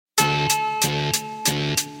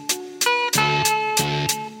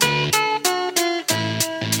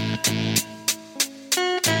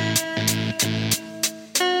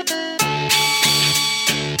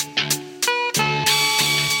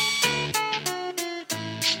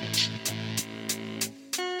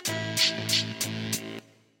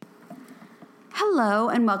Hello,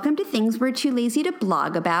 and welcome to Things We're Too Lazy to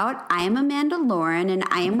Blog About. I am Amanda Lauren, and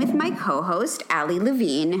I am with my co-host, Allie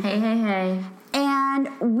Levine. Hey. And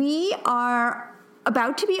we are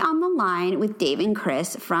about to be on the line with Dave and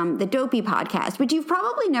Chris from the Dopey podcast, which you've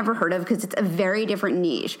probably never heard of because it's a very different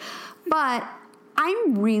niche. But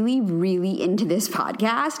I'm really, really into this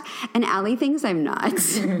podcast, and Allie thinks I'm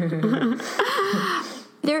nuts.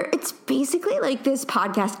 It's basically like this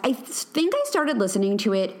podcast. I think I started listening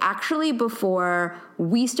to it actually before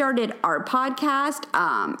we started our podcast.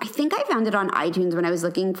 I think I found it on iTunes when I was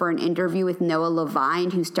looking for an interview with Noah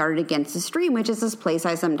Levine, who started Against the Stream, which is this place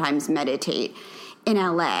I sometimes meditate in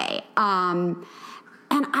LA.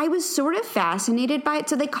 And I was sort of fascinated by it.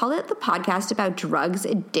 So they call it the podcast about drugs,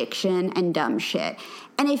 addiction, and dumb shit.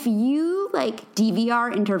 And if you like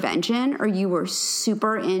DVR intervention or you were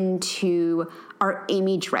super into our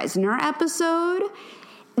Amy Dresner episode,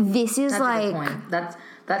 this is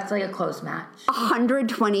That's like a close match.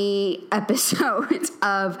 120 episodes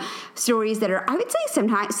of stories that are, I would say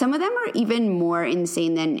sometimes, some of them are even more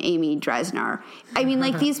insane than Amy Dresner. I mean,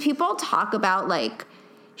 like, these people talk about, like,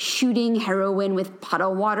 shooting heroin with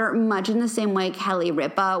puddle water, much in the same way Kelly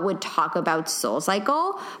Ripa would talk about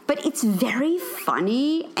SoulCycle. But it's very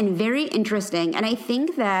funny and very interesting. And I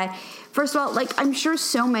think that, first of all, like, I'm sure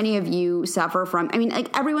so many of you suffer from, I mean,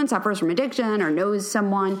 like, everyone suffers from addiction or knows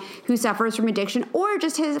someone who suffers from addiction or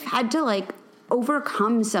just has had to, like,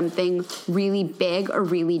 overcome something really big or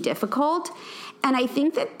really difficult. And I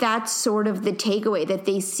think that that's sort of the takeaway, that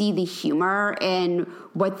they see the humor in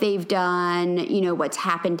what they've done, you know, what's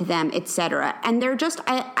happened to them, etc. And they're just,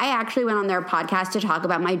 I actually went on their podcast to talk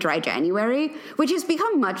about my dry January, which has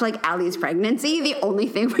become much like Allie's pregnancy, the only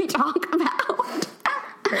thing we talk about.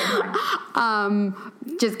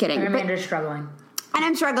 Just kidding. And Amanda's struggling. And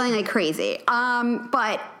I'm struggling like crazy.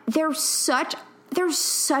 But they're such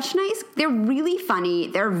nice, they're really funny,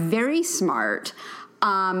 they're very smart.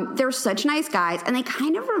 They're such nice guys, and they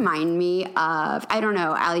kind of remind me of, I don't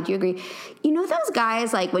know, Allie, do you agree? You know those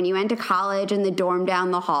guys, like, when you went to college in the dorm down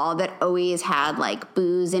the hall that always had, like,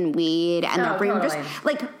 booze and weed, and their room just,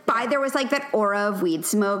 like, there was, like, that aura of weed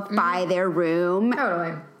smoke by their room.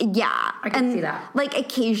 Totally. Yeah. I can see that. Like,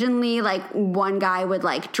 occasionally, like, one guy would,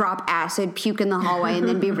 like, drop acid, puke in the hallway, and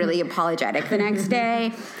then be really apologetic the next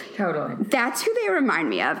day. Totally. That's who they remind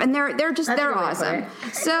me of, and they're awesome.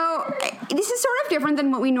 So this is sort of different than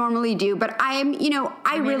what we normally do, but I'm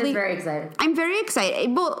very excited. I'm very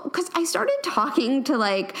excited. Well, because I started talking to,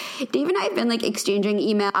 like, Dave and I have been, like, exchanging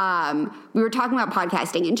email. We were talking about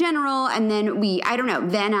podcasting in general, and then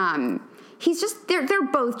they're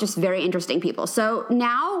both just very interesting people. So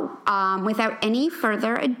now, without any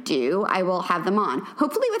further ado, I will have them on.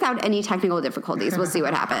 Hopefully without any technical difficulties. We'll see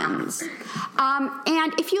what happens.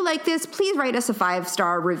 And if you like this, please write us a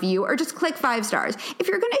 5-star review or just click 5 stars. If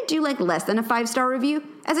you're going to do, like, less than a 5-star review,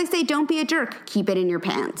 as I say, don't be a jerk. Keep it in your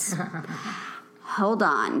pants. Hold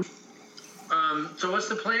on. So what's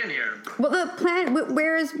the plan here? Well, the plan,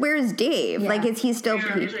 where's Dave? Yeah. Like, is he still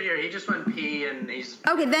pee? He's here. He just went pee and he's...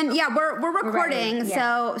 Okay, then, yeah, we're recording.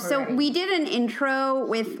 Yeah, so we did an intro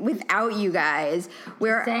without you guys.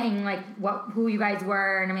 We're saying, like, who you guys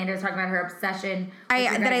were, and Amanda was talking about her obsession.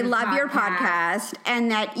 That I love your podcast,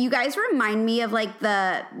 and that you guys remind me of, like,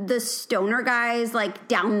 the stoner guys, like,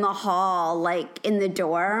 down the hall, like, in the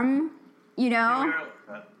dorm, you know?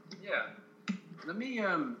 Yeah. Let me,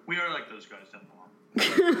 we are like those guys down the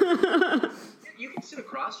hall. You can sit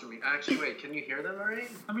across from me. Actually, wait, can you hear them already?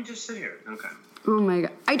 Let me just sit here. Okay. Oh my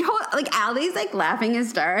God. Allie's, like, laughing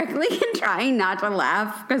hysterically and trying not to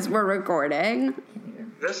laugh because we're recording.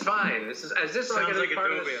 That's fine. This sounds like a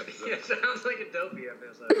Dopey episode. Yeah, sounds like a Dopey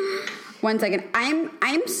episode. 1 second.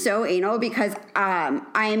 I'm so anal because I'm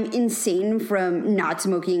insane from not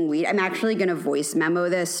smoking weed. I'm actually gonna voice memo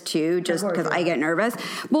this too, just because I get nervous.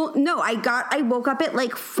 Well, no, I woke up at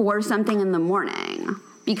like 4 something in the morning.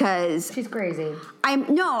 Because she's crazy.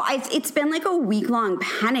 It's been like a week-long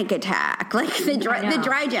panic attack. Like the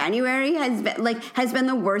dry January has been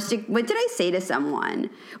the worst. What did I say to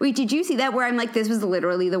someone? Wait, did you see that? Where I'm like, this was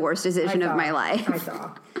literally the worst decision of my life. I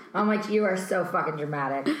saw. I'm like, you are so fucking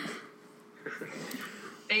dramatic.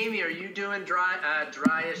 Amy, are you doing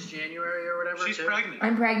driest January or whatever? She's pregnant.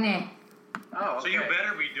 I'm pregnant. Oh, okay. So you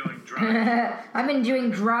better be doing dry. I've been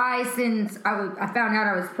doing dry since I found out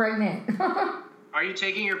I was pregnant. Are you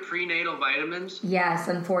taking your prenatal vitamins? Yes,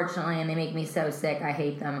 unfortunately, and they make me so sick. I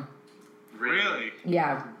hate them. Really?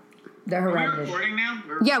 Yeah. They're horrendous. Are we recording now?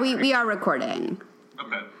 Yeah, we are recording.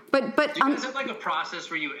 Okay. But Do you guys have like a process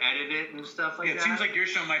where you edit it and stuff like Yeah, it that? seems like your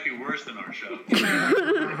show might be worse than our show.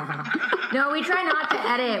 No, we try not to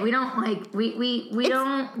edit. We don't like we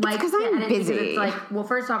don't like 'cause to I'm edit busy. because it's like, well,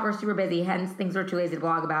 first off, we're super busy, hence things we're too lazy to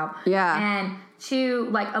blog about. Yeah. And two,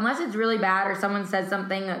 like, unless it's really bad or someone says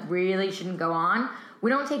something that really shouldn't go on, we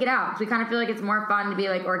don't take it out. 'Cause we kind of feel like it's more fun to be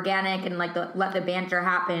like organic and like let the banter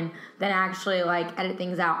happen than actually like edit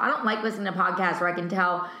things out. I don't like listening to podcasts where I can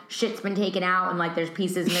tell shit's been taken out and like there's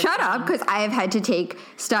pieces missing. shut up, because I have had to take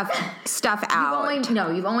stuff out.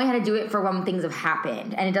 You've only had to do it for when things have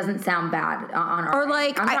happened, and it doesn't sound bad on our. Or,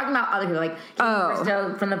 like, I'm talking about other people, like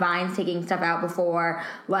Christo from the Vines taking stuff out before,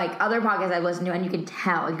 like other podcasts I've listened to, and you can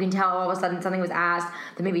tell all of a sudden something was asked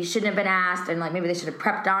that maybe shouldn't have been asked, and like maybe they should have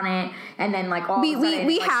prepped on it, and then like all of a sudden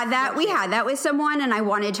We had that with someone, and I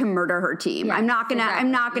wanted to murder her team. Yes, I'm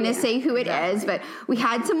not gonna say who it is, exactly. but we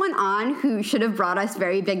had someone on who should have brought us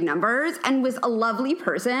very big numbers and was a lovely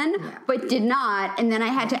person, but did not. And then I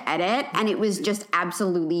had to edit, and it was just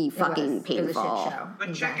absolutely fucking It was a painful. shit show.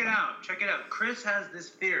 But check it out. Chris has this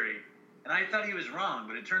theory, and I thought he was wrong,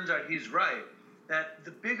 but it turns out he's right, that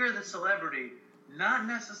the bigger the celebrity, not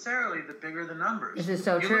necessarily the bigger the numbers. This is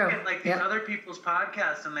so you true. Look at like these other people's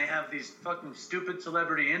podcasts, and they have these fucking stupid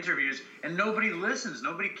celebrity interviews, and nobody listens.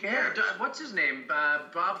 Nobody cares. What's his name?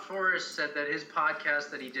 Bob Forrest said that his podcast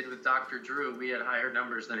that he did with Dr. Drew, we had higher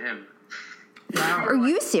numbers than him. Are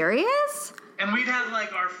you serious? And we'd have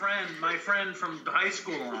like my friend from high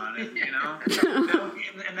school on it, you know,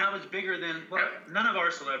 and that was bigger than. Well, none of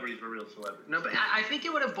our celebrities were real celebrities. No, but I think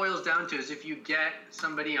what it boils down to is if you get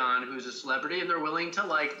somebody on who's a celebrity and they're willing to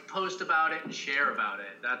like post about it and share about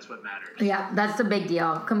it, that's what matters. Yeah, that's the big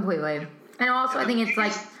deal, completely. And also, I think it's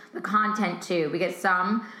like the content too, because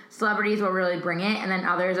some celebrities will really bring it, and then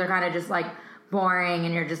others are kind of just like boring,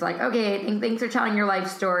 and you're just like, okay, thanks for telling your life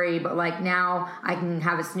story, but like now I can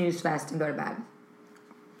have a snooze fest and go to bed.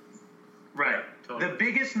 Right. Totally. The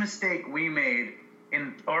biggest mistake we made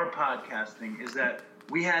in our podcasting is that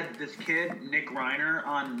we had this kid, Nick Reiner,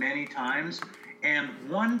 on many times, and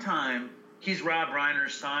one time he's Rob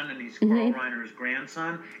Reiner's son and he's Carl Reiner's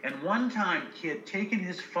grandson, and one time he had taken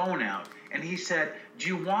his phone out and he said, "Do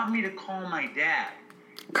you want me to call my dad?"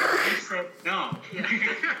 He said no. And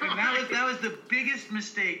that was the biggest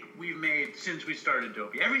mistake we've made since we started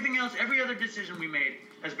Dopey. Everything else, every other decision we made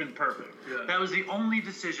has been perfect. Yeah. That was the only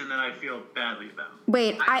decision that I feel badly about.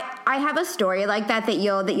 Wait, I have a story like that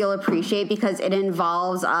you'll appreciate because it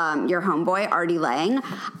involves your homeboy Artie Lang.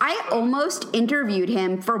 I almost interviewed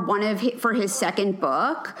him for his second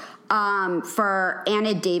book for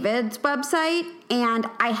Anna David's website, and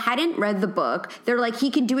I hadn't read the book. They're like,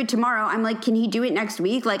 he can do it tomorrow. I'm like, can he do it next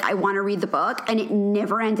week? Like, I want to read the book, and it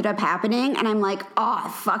never ended up happening. And I'm like, oh, I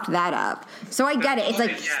fucked that up. So I get it. It's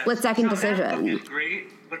like split-second decision. That book is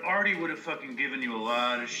great, but Artie would have fucking given you a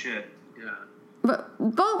lot of shit. Yeah. But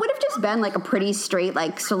it would have just been like a pretty straight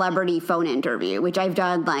like celebrity phone interview, which I've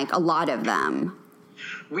done like a lot of them.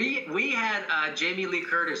 We had Jamie Lee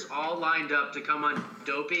Curtis all lined up to come on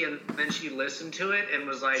Dopey, and then she listened to it and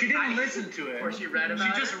was like, she didn't listen to it. Or she read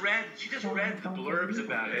about it. She just read the blurbs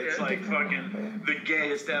about it. It's like fucking the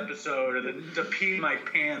gayest episode, or the pee my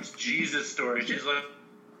pants Jesus story. She's like,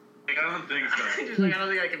 I don't think so. She's like, I don't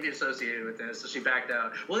think I can be associated with this, so she backed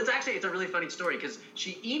out. Well, it's a really funny story because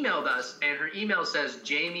she emailed us, and her email says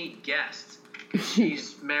Jamie Guest.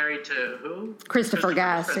 She's married to who? Christopher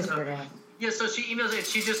Guest. Yeah, so she emails it, and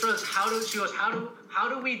she just wrote, how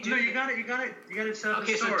do we do? No, you got it set up.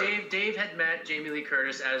 Okay, so Dave had met Jamie Lee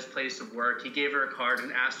Curtis at his place of work. He gave her a card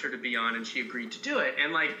and asked her to be on, and she agreed to do it.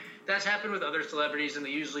 And like that's happened with other celebrities, and they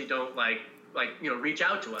usually don't reach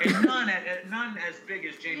out to us. And none as big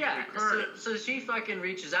as Jamie Lee Curtis. So she fucking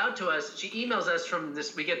reaches out to us. She emails us from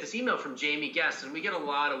this. We get this email from Jamie Guest, and we get a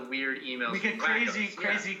lot of weird emails. We get crazy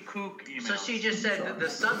kook emails. So she just said that the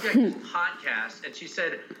subject is podcast, and she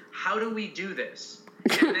said, "How do we do this?"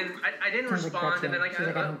 And then I didn't respond, and then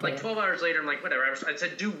like 12 hours later, I'm like, whatever. I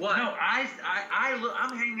said, "Do what?" No,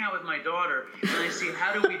 I'm hanging out with my daughter, and I see,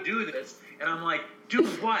 "How do we do this?" And I'm like, "Do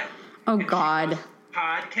what?" Oh and God. And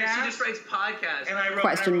Podcast. she just writes podcast. And I wrote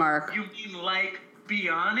question mark. You mean like be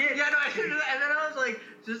on it? Yeah, no, and then I was like,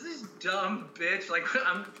 does this dumb bitch, like,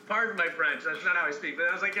 pardon my French, that's not how I speak, but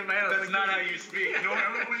I was like, in my head, That's not how you speak. No,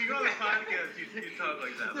 when you go on the podcast, you talk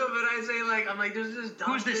like that. No, but I say, like, I'm like, there's this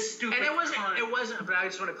dumb Who's this stupid And it wasn't, but I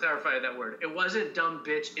just want to clarify that word. It wasn't dumb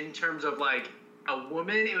bitch in terms of, like, a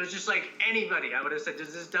woman. It was just, like, anybody. I would have said,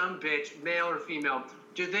 does this dumb bitch, male or female,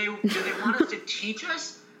 do they want us to teach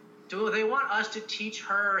us? Do they want us to teach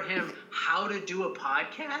her or him how to do a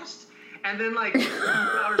podcast? And then, like, 2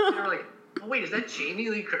 hours later, like, Oh, wait, is that Jamie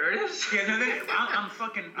Lee Curtis? Yeah, no,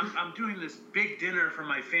 I'm doing this big dinner for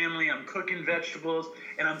my family. I'm cooking vegetables,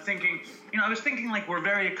 and I'm thinking, I was thinking like we're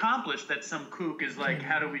very accomplished. That some kook is like,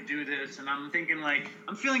 how do we do this? And I'm thinking like,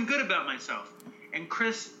 I'm feeling good about myself. And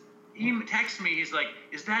Chris, he texts me. He's like,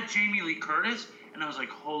 is that Jamie Lee Curtis? And I was like,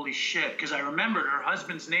 holy shit, because I remembered her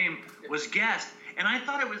husband's name was Guest. And I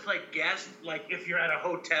thought it was like guest, like if you're at a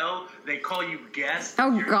hotel, they call you guest.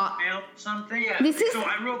 Oh, your God. Email, something. Yeah. So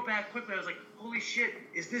I wrote back quickly. I was like, holy shit,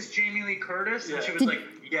 is this Jamie Lee Curtis? And she was like,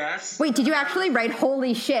 yes. Wait, did you actually write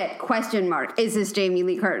 "holy shit"? ? Is this Jamie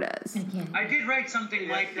Lee Curtis? I did write something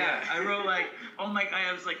like that. I wrote like, oh my,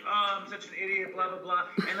 I was like, oh, I'm such an idiot, blah, blah, blah.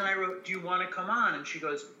 And then I wrote, do you want to come on? And she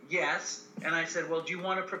goes, yes. And I said, well, do you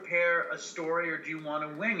want to prepare a story or do you want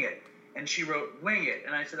to wing it? And she wrote, wing it.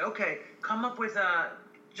 And I said, okay, come up with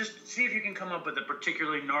just see if you can come up with a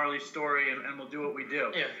particularly gnarly story and we'll do what we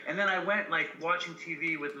do. Yeah. And then I went like watching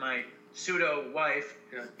TV with my pseudo wife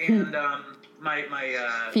and my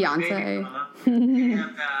fiance, baby mama,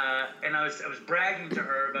 and I was bragging to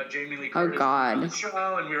her about Jamie Lee Curtis on the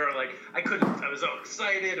show, and we were like, I was so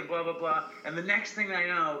excited and blah blah blah. And the next thing I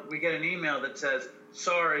know, we get an email that says,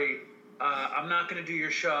 sorry, I'm not going to do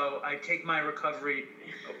your show. I take my recovery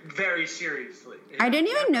very seriously. I didn't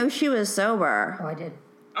even know she was sober. Oh, I did.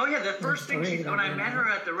 Oh yeah, the first thing when I met her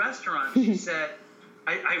at the restaurant, she said,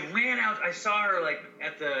 I ran out. I saw her like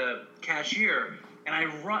at the cashier, and I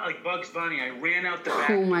run like Bugs Bunny. I ran out the back.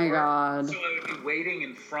 Oh my door, God! So I would be waiting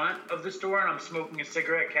in front of the store, and I'm smoking a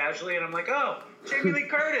cigarette casually, and I'm like, oh, Jamie Lee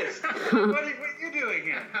Curtis, what are you doing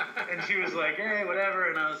here? And she was like, hey, whatever.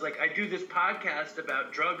 And I was like, I do this podcast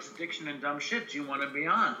about drugs, addiction, and dumb shit. Do you want to be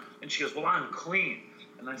on? And she goes, well, I'm clean.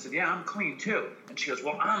 And I said, yeah, I'm clean too. And she goes,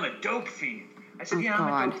 well, I'm a dope fiend. I said,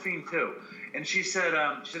 I'm a dope fiend too. And she said,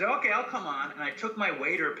 okay, I'll come on. And I took my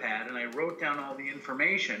waiter pad and I wrote down all the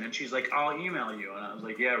information. And she's like, I'll email you. And I was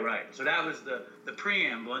like, yeah, right. So that was the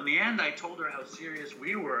preamble. In the end, I told her how serious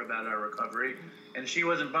we were about our recovery. And she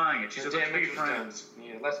wasn't buying it. She said, let's be friends.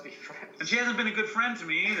 Yeah, let's be friends. And she hasn't been a good friend to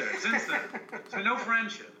me either since then. So no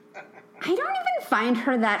friendship. I don't even find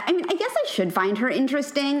her that. I mean, I guess I should find her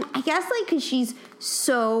interesting. I guess, like, because she's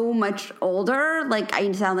so much older. Like,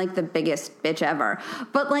 I sound like the biggest bitch ever.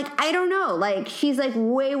 But, like, I don't know. Like, she's, like,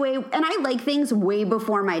 way. And I like things way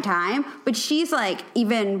before my time. But she's, like,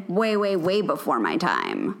 even way before my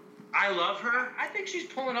time. I love her. I think she's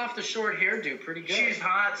pulling off the short hairdo pretty good. She's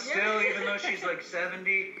hot still, even though she's, like,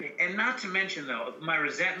 70. And not to mention, though, my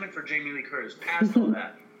resentment for Jamie Lee Curtis, past all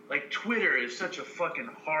that. Like, Twitter is such a fucking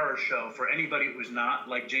horror show for anybody who's not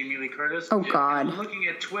like Jamie Lee Curtis. Oh, God. I'm looking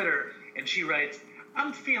at Twitter, and she writes,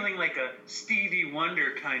 I'm feeling like a Stevie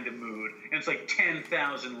Wonder kind of mood. And it's like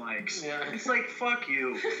 10,000 likes. Yeah. It's like, fuck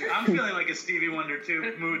you. I'm feeling like a Stevie Wonder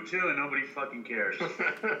mood, too, and nobody fucking cares.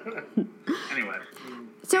 Anyway,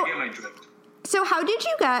 So, I get my drift. So how did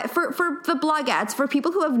you get, for the blogettes, for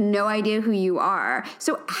people who have no idea who you are,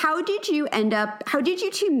 so how did you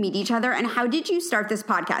two meet each other, and how did you start this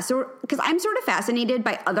podcast? So, because I'm sort of fascinated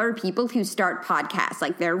by other people who start podcasts,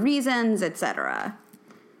 like their reasons, etc.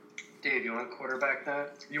 Dave, you want to quarterback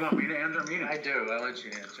that? You want me to answer me? I do. I'll let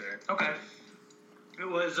you answer it. Okay. It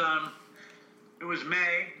was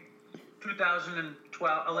May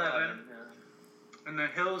 2011 in the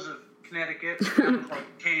hills of Connecticut,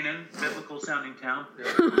 Canaan, biblical sounding town.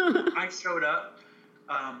 I showed up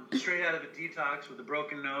straight out of a detox with a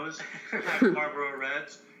broken nose, packed Marlboro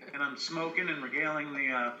Reds, and I'm smoking and regaling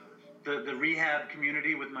the rehab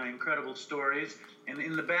community with my incredible stories. And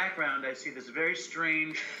in the background, I see this very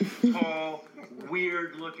strange, tall,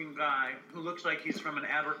 weird-looking guy who looks like he's from an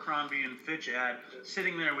Abercrombie and Fitch ad,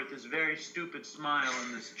 sitting there with this very stupid smile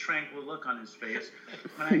and this tranquil look on his face.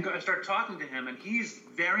 And I start talking to him, and he's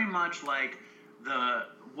very much like the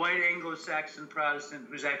white Anglo-Saxon Protestant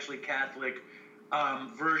who's actually Catholic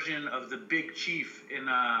version of the big chief in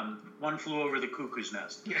One Flew Over the Cuckoo's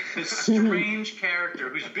Nest. This strange character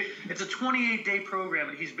who's been, it's a 28-day program,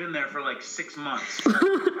 and he's been there for like 6 months.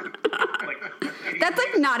 That's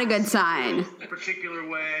like not a good sign. Particular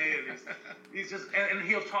way, and he's just, and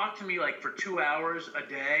he'll talk to me like for 2 hours a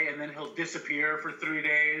day, and then he'll disappear for 3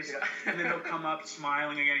 days, and then he'll come up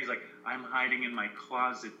smiling again. He's like, I'm hiding in my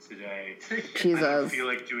closet today. Jesus. I don't feel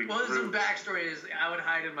like doing Well, groups. some backstory is I would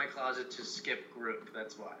hide in my closet to skip group.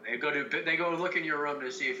 That's why they go look in your room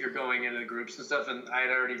to see if you're going into groups and stuff. And I'd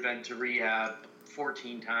already been to rehab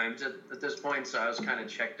 14 times at this point, so I was kind of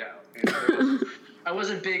checked out. You know, I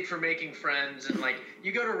wasn't big for making friends, and like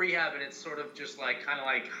you go to rehab and it's sort of just like kind of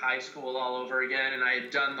like high school all over again. And I had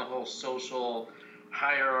done the whole social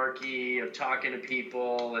hierarchy of talking to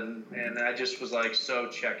people, and I just was like so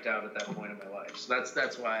checked out at that point in my life. So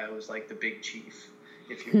that's why I was like the big chief,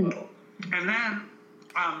 if you will. And then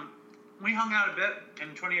we hung out a bit,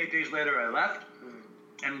 and 28 days later I left,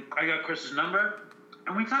 and I got Chris's number,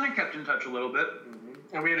 and we kind of kept in touch a little bit.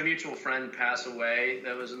 And we had a mutual friend pass away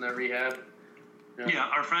that was in the rehab. Yeah,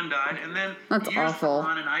 our friend died, and then That's years awful. went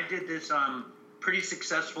on, and I did this pretty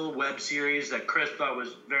successful web series that Chris thought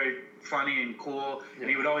was very funny and cool, and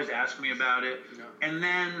he would always ask me about it. Yeah. And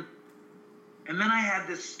then I had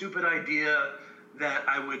this stupid idea that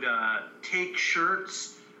I would take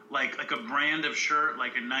shirts, like a brand of shirt,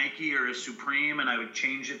 like a Nike or a Supreme, and I would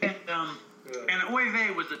change it. And Oy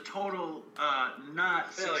Vey was a total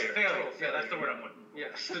Failure. Yeah, that's the word I'm looking for.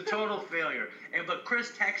 Yes. The total failure. But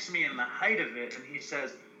Chris texts me in the height of it, and he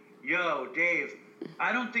says, "Yo, Dave,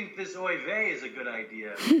 I don't think this Oy Vey is a good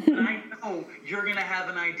idea. And I know you're going to have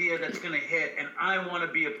an idea that's going to hit, and I want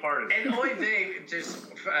to be a part of it." And Oy Vey,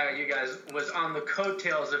 just you guys, was on the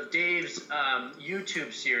coattails of Dave's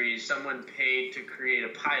YouTube series. Someone paid to create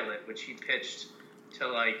a pilot, which he pitched to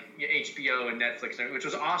like HBO and Netflix, which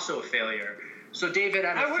was also a failure. So David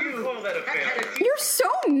had I wouldn't call that a failure. You're so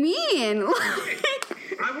mean.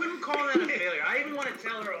 I wouldn't call that a failure. I even want to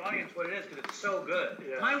tell our audience what it is because it's so good.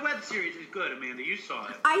 Yeah. My web series is good, Amanda. You saw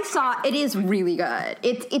it. I saw it is really good.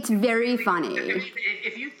 It's very funny.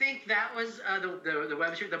 If you think that was the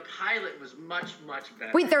web series, the pilot was much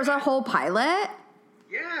better. Wait, there's a whole pilot?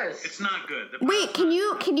 Yes. It's not good. Wait, can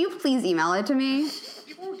you please email it to me?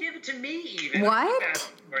 He won't give it to me even. What?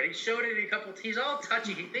 He showed it in a couple. He's all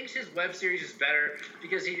touchy. He thinks his web series is better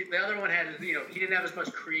because the other one had he didn't have as much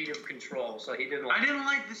creative control, so he didn't. I didn't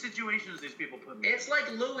like the situations these people put me in. It's like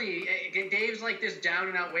Louis. Dave's like this down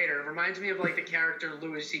and out waiter. It reminds me of like the character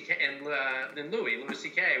Louis C.K. and Louis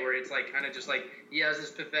C.K. where it's like kind of just like he has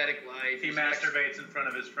this pathetic life. He masturbates in front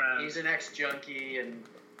of his friends. He's an ex-junkie and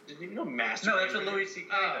didn't even know masturbate. No, that's what Louis C.K.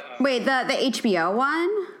 does. Wait, the HBO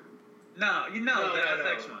one? No, that's the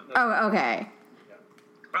next one. Oh, okay.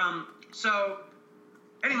 So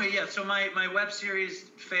anyway, yeah. So my web series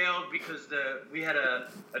failed because we had a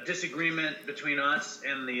disagreement between us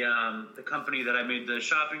and the company that I made the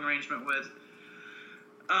shopping arrangement with,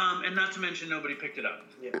 and not to mention nobody picked it up.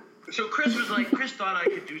 Yeah. So Chris thought I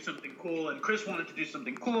could do something cool, and Chris wanted to do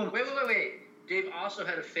something cool. Wait. Dave also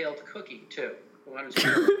had a failed cookie too. Why don't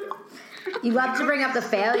you? You love to bring up the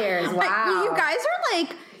failures. Wow. You guys are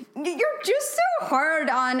like, you're just so hard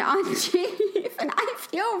on Dave, and I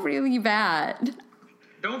feel really bad.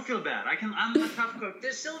 Don't feel bad. I'm a tough cook.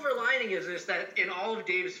 The silver lining is that in all of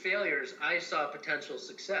Dave's failures, I saw potential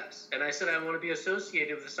success, and I said I want to be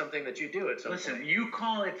associated with something that you do. Listen, you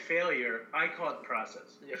call it failure. I call it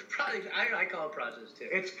process. Yeah, probably. I call it process too.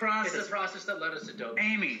 It's process. It's the process that led us to dope.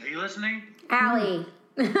 Amy, are you listening? Allie.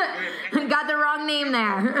 Got the wrong name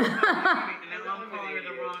there. And now I'm calling her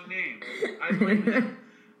the wrong name. I blame you.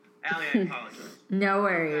 Allie, I apologize. No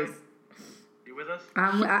worries. You with us?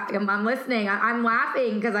 I'm listening. I'm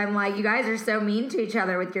laughing because I'm like, you guys are so mean to each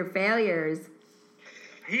other with your failures.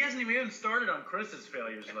 He hasn't even started on Chris's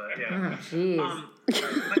failures yet. Oh, jeez.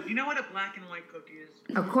 But you know what a black and white cookie is?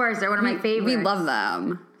 Of course, they're one of my favorites. We love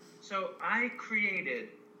them. So I created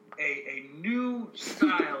a new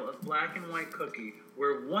style of black and white cookie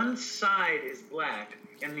where one side is black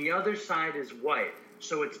and the other side is white.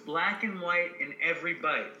 So it's black and white in every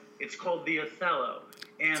bite. It's called the Othello.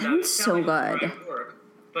 And Sounds so good. where I work,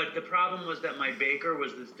 but the problem was that my baker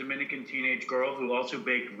was this Dominican teenage girl who also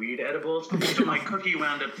baked weed edibles. So my cookie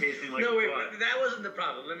wound up tasting like No, wait, what? that wasn't the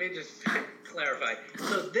problem. Let me just clarify.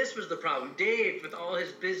 So this was the problem. Dave, with all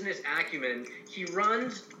his business acumen, he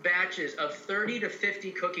runs batches of 30 to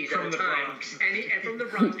 50 cookies From at a the time. Bronx. And from the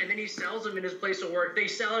Bronx, and then he sells them in his place of work. They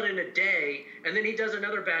sell it in a day, and then he does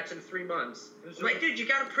another batch in 3 months. I'm like, dude, you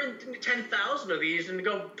got to print 10,000 of these and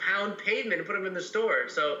go pound pavement and put them in the store.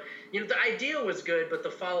 So, the idea was good, but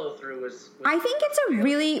the follow-through was I think it's a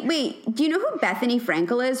really... Wait, do you know who Bethany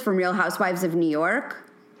Frankel is from Real Housewives of New York?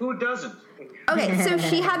 Who doesn't? Okay, so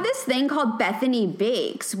she had this thing called Bethany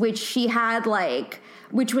Bakes, which she had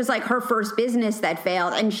which was like her first business that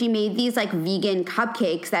failed, and she made these like vegan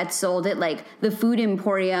cupcakes that sold at like the Food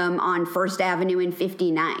Emporium on First Avenue and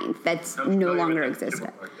 59th. That's no longer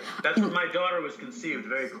existent. That's where my daughter was conceived,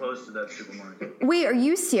 very close to that supermarket. Wait, are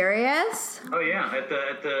you serious? Oh yeah, at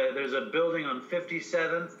the there's a building on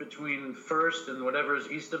 57th between First and whatever is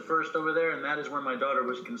east of First over there, and that is where my daughter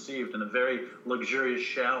was conceived in a very luxurious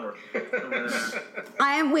shower. Over there.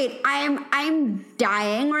 I'm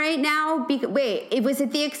dying right now. Wait, it was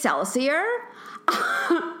at the Excelsior.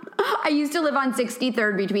 I used to live on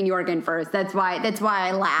 63rd between York and First. That's why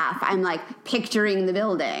I laugh. I'm like picturing the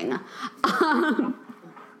building.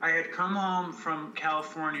 I had come home from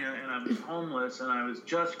California and I was homeless and I was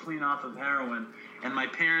just clean off of heroin, and my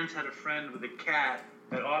parents had a friend with a cat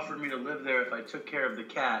that offered me to live there if I took care of the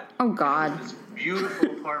cat. Oh, God. And it was this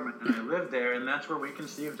beautiful apartment, and I lived there, and that's where we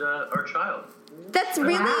conceived our child. That's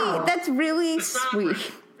really Sovereign.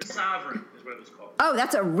 sweet. The Sovereign is what it was called. Oh,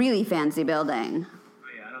 that's a really fancy building. Oh,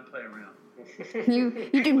 yeah, I don't play around.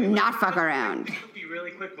 You do not fuck around. Cookie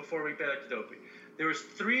really quick before we back to Dopey. There was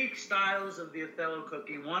 3 styles of the Othello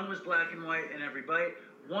cookie. One was black and white in every bite.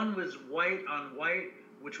 One was white on white,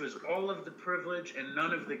 which was all of the privilege and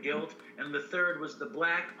none of the guilt. And the third was the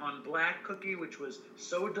black on black cookie, which was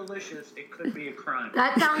so delicious it could be a crime.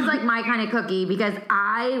 That sounds like my kind of cookie, because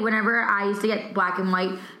whenever I used to get black and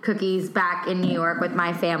white cookies back in New York with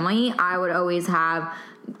my family, I would always have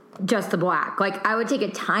just the black. Like, I would take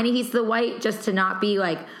a tiny piece of the white just to not be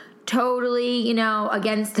like totally,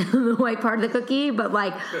 against the white part of the cookie, but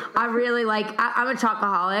like I really I'm a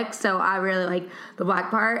chocoholic, so I really like the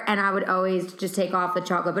black part, and I would always just take off the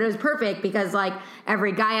chocolate. But it was perfect because like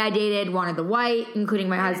every guy I dated wanted the white, including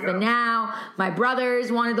my husband now. My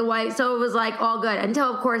brothers wanted the white, so it was like all good until,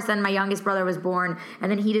 of course, then my youngest brother was born, and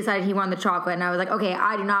then he decided he wanted the chocolate, and I was like, okay,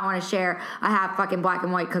 I do not want to share a half fucking black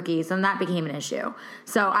and white cookies, and that became an issue.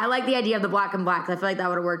 So I like the idea of the black and black. I feel like that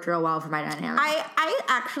would have worked real well for my dynamic. I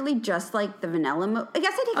actually just like the vanilla. I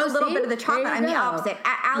guess I take a little bit of the chocolate. I'm the opposite.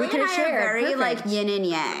 Allie and I are very like yin and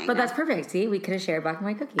yang. But that's perfect. See, we could have shared black and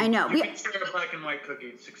white cookies. I know. You could share a black and white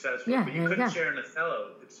cookie successfully, but you couldn't share an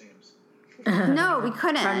Othello, it seems. No, we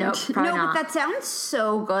couldn't. Probably but not. that sounds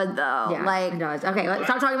so good though. Yeah, like it does. Okay, let's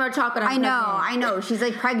stop talking about chocolate. I know. She's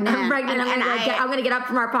like pregnant. I'm pregnant. And I'm gonna get up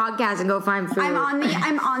from our podcast and go find food. I'm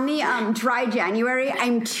on the dry January.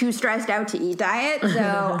 I'm too stressed out to eat diet,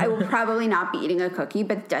 so I will probably not be eating a cookie.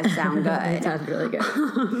 But it does sound good. It sounds really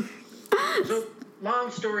good. So, long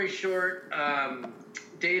story short,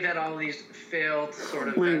 Dave had all these failed sort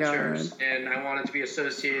of ventures, and I wanted to be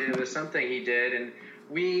associated with something he did, and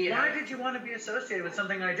Why did you want to be associated with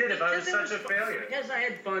something I did if I was such a failure? Because I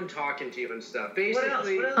had fun talking to you and stuff.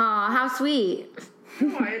 Basically, What else? Aw, how sweet.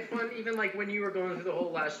 No, I had fun. Even like when you were going through the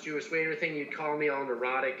whole Last Jewish Waiter thing, you'd call me all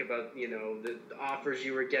neurotic about the offers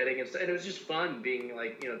you were getting and stuff. And it was just fun being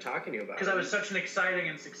like talking to you about it. Because I was such an exciting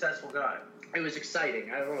and successful guy. It was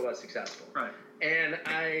exciting. I don't know about successful. Right. And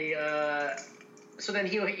so then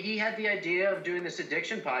he had the idea of doing this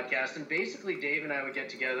addiction podcast, and basically Dave and I would get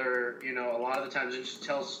together, a lot of the times and just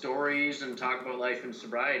tell stories and talk about life and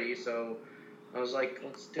sobriety. So I was like,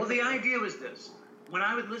 let's do it. Well, the idea was this. When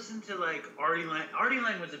I would listen to like Artie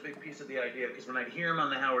Lang was a big piece of the idea, because when I'd hear him on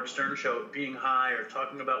the Howard Stern show being high or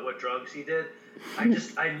talking about what drugs he did,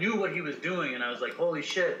 I knew what he was doing, and I was like, holy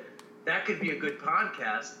shit, that could be a good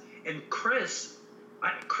podcast. And Chris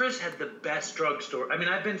had the best drug story. I mean,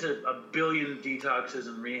 I've been to a billion detoxes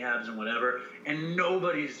and rehabs and whatever, and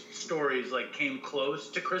nobody's stories like came close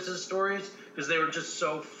to Chris's stories because they were just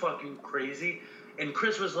so fucking crazy. And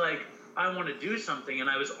Chris was like, I want to do something, and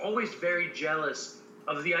I was always very jealous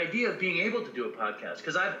of the idea of being able to do a podcast,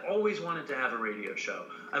 because I've always wanted to have a radio show.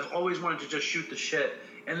 I've always wanted to just shoot the shit.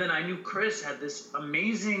 And then I knew Chris had this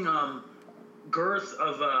amazing girth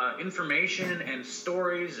of information and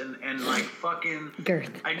stories and like fucking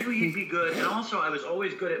girth. I knew he'd be good, and also I was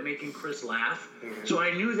always good at making Chris laugh. So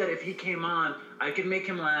I knew that if he came on, I could make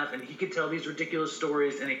him laugh, and he could tell these ridiculous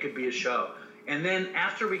stories, and it could be a show. And then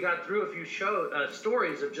after we got through a few shows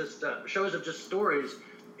of just stories,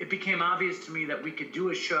 it became obvious to me that we could do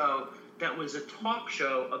a show that was a talk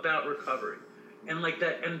show about recovery. And like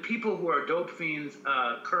that, and people who are dope fiends,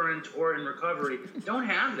 current or in recovery, don't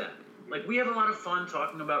have that. Like, we have a lot of fun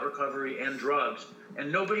talking about recovery and drugs,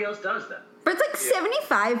 and nobody else does that. But it's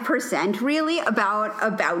like 75% really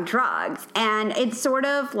about drugs. And it's sort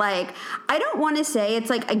of like, I don't want to say it's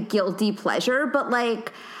like a guilty pleasure, but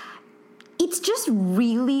like, it's just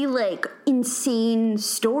really like insane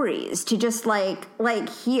stories to just like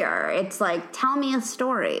hear. It's like, tell me a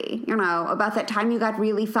story, about that time you got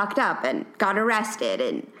really fucked up and got arrested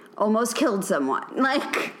and almost killed someone.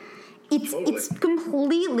 Like, it's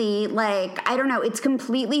completely like, I don't know, it's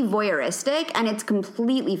completely voyeuristic and it's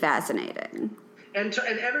completely fascinating. And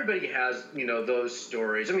everybody has, those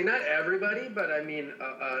stories. I mean, not everybody, but I mean,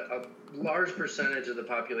 a large percentage of the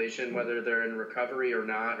population, whether they're in recovery or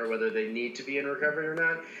not, or whether they need to be in recovery or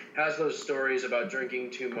not, has those stories about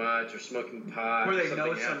drinking too much or smoking pot. Or they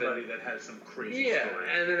know somebody that has some crazy story.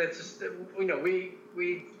 Yeah, and then it's just,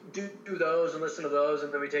 we do those and listen to those,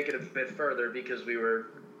 and then we take it a bit further because we were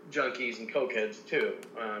junkies and cokeheads too.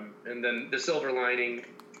 And then the silver lining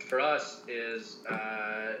for us is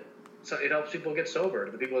so it helps people get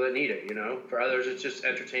sober, the people that need it, you know. For others, it's just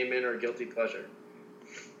entertainment or guilty pleasure.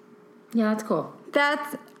 Yeah, that's cool.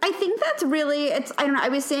 I think that's really, I don't know, I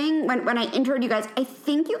was saying when I introed you guys, I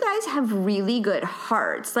think you guys have really good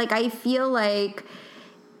hearts. Like, I feel like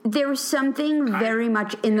there's something very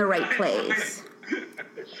much in the right place.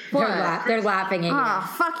 They're laughing at you. Oh,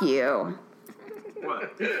 fuck you.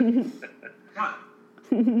 What? What?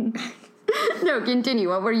 No, continue.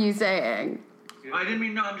 What were you saying? I didn't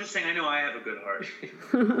mean, no, I'm just saying I know I have a good heart.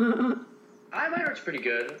 My heart's pretty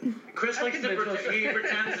good. Chris likes to he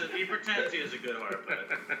pretends he has a good heart, but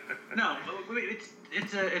no,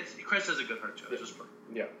 Chris has a good heart too. It's just fun.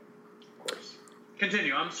 Yeah, of course.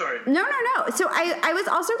 Continue. I'm sorry. No. So I was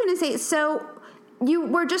also going to say, so you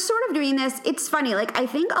were just sort of doing this. It's funny. Like, I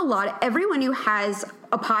think everyone who has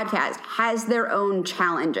a podcast has their own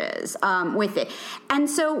challenges with it. And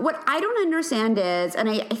so what I don't understand is, and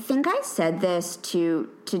I think I said this to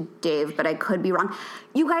Dave, but I could be wrong.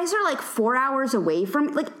 You guys are like 4 hours away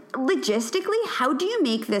from, like, logistically, how do you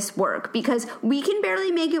make this work? Because we can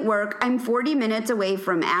barely make it work. I'm 40 minutes away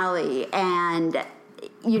from Allie, and,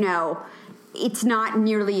 you know, it's not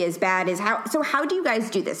nearly as bad as how do you guys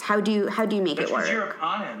do this? How do you make it work? Because you're a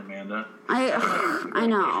conhead, Amanda. I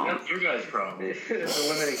know. That's your guys' problem. It's a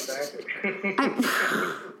limiting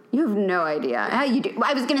factor. You have no idea how you do.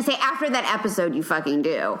 I was gonna say after that episode, you fucking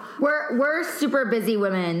do. We're super busy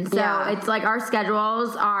women, so it's like our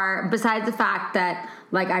schedules are, besides the fact that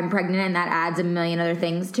like I'm pregnant and that adds a million other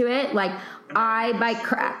things to it. Like I buy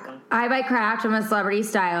craft. I'm a celebrity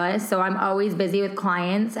stylist, so I'm always busy with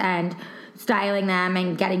clients and styling them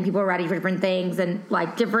and getting people ready for different things, and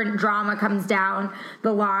like different drama comes down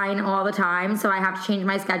the line all the time, so I have to change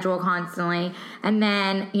my schedule constantly. And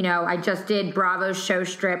then, you know, I just did Bravo's Show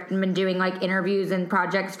Stripped and been doing like interviews and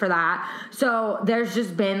projects for that, so there's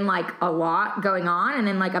just been like a lot going on. And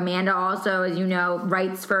then like Amanda also, as you know,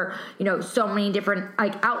 writes for, you know, so many different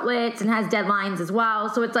like outlets and has deadlines as well,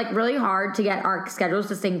 so it's like really hard to get our schedules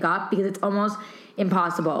to sync up because it's almost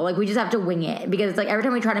impossible. Like, we just have to wing it, because it's like every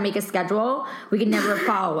time we try to make a schedule, we can never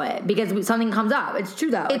follow it because something comes up. It's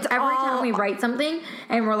true though. It's every time we write something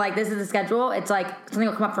and we're like, this is the schedule, it's like something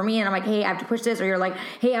will come up for me and I'm like, hey, I have to push this, or you're like,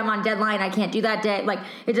 hey, I'm on deadline, I can't do that day. Like,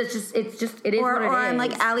 it is what it is. Or I'm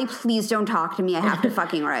like, Allie, please don't talk to me, I have to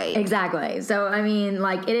fucking write. Exactly. So I mean,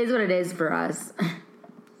 like, it is what it is for us.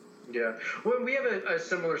 Yeah. Well, we have a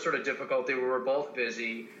similar sort of difficulty where we're both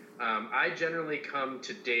busy. I generally come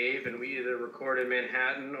to Dave, and we either record in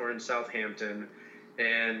Manhattan or in Southampton.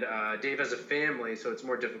 And Dave has a family, so it's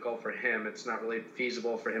more difficult for him. It's not really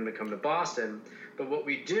feasible for him to come to Boston. But what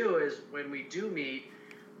we do is, when we do meet,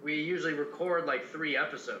 we usually record like 3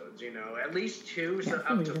 episodes, you know, at least 2, so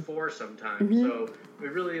up to 4 sometimes. Mm-hmm. So we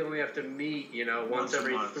really only have to meet, you know, once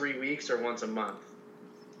every 3 weeks or once a month.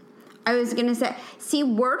 I was going to say, see,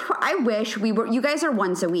 I wish we were, you guys are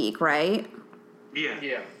once a week, right?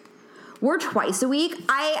 Yeah. We're twice a week.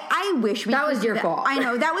 I wish we That was your fault. I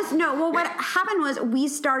know. That was, no, well, what happened was we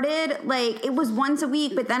started, like, it was once a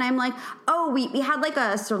week, but then I'm like, oh, we had, like,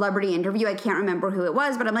 a celebrity interview. I can't remember who it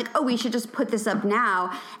was, but I'm like, oh, we should just put this up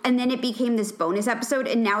now. And then it became this bonus episode,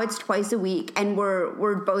 and now it's twice a week, and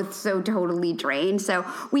we're both so totally drained. So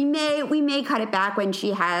we may cut it back when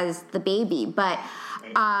she has the baby. But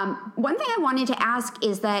one thing I wanted to ask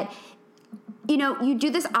is that, you know, you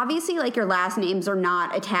do this, obviously, like, your last names are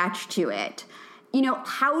not attached to it. You know,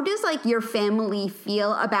 how does, like, your family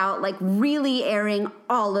feel about, like, really airing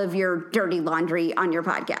all of your dirty laundry on your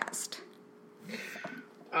podcast?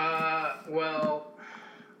 Well,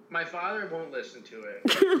 my father won't listen to it.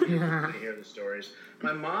 He doesn't want to hear the stories.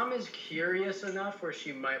 My mom is curious enough where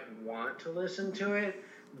she might want to listen to it,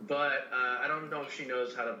 but I don't know if she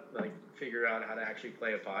knows how to, like, figure out how to actually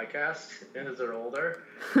play a podcast as they're older.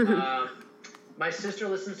 My sister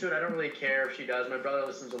listens to it. I don't really care if she does. My brother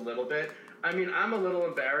listens a little bit. I mean, I'm a little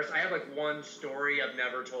embarrassed. I have, like, one story I've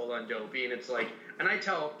never told on Dopey, and it's like, and I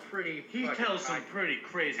tell pretty. He tells some pretty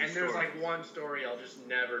crazy stories. And there's, like, one story I'll just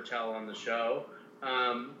never tell on the show.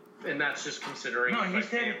 And that's just considering my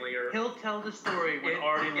family. He'll tell the story when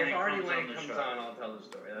Artie Lang comes on. I'll tell the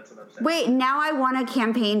story. That's what I'm saying. Wait, now I want to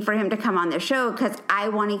campaign for him to come on the show because I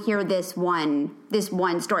want to hear this one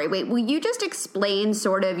story. Wait, will you just explain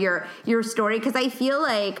sort of your story? Because I feel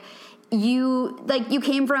like you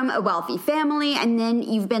came from a wealthy family and then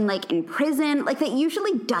you've been, like, in prison. Like, that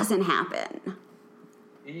usually doesn't happen.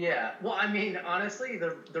 Yeah. Well, I mean, honestly,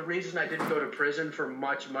 the reason I didn't go to prison for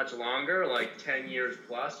much, much longer, like 10 years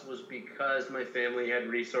plus, was because my family had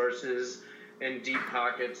resources and deep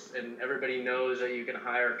pockets, and everybody knows that you can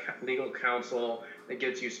hire legal counsel that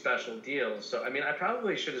gets you special deals. So, I mean, I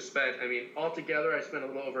probably should have spent, altogether, I spent a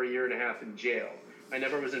little over 1.5 years in jail. I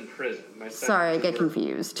never was in prison. Sorry, I get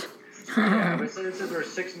confused. Yeah, my sentences were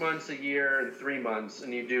 6 months, a year, and 3 months,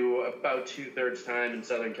 and you do about 2/3 time in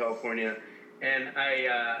Southern California. And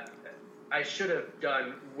I should have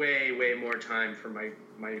done way more time for my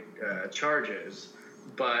charges,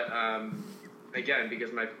 but again,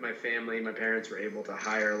 because my family, my parents were able to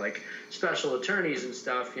hire like special attorneys and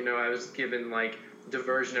stuff, I was given like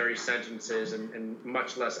diversionary sentences and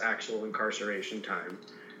much less actual incarceration time.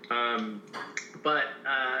 But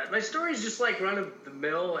my story is just like run of the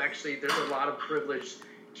mill. Actually, there's a lot of privileged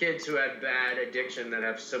kids who had bad addiction that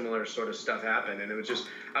have similar sort of stuff happen. And it was just,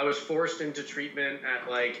 I was forced into treatment at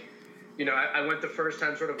like, I went the first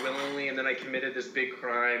time sort of willingly, and then I committed this big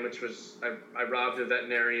crime, which was I robbed a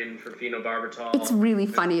veterinarian for phenobarbital. It's really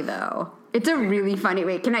funny, though. It's a really funny.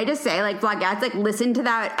 Wait, can I just say, like, Vlogettes, like, listen to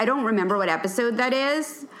that. I don't remember what episode that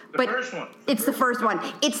is. The first one. It's the first one.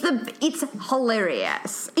 It's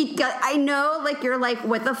hilarious. I know, like, you're like,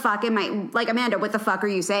 what the fuck am I, like, Amanda, what the fuck are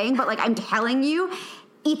you saying? But, like, I'm telling you,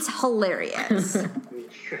 it's hilarious.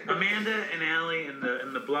 Amanda and Allie and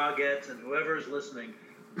the Blogettes and whoever is listening,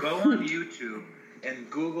 go on YouTube and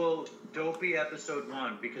Google Dopey Episode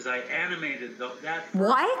 1, because I animated that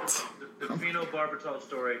What? the phenobarbital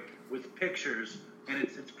story with pictures, and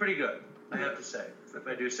it's pretty good, I have to say, if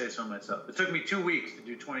I do say so myself. It took me 2 weeks to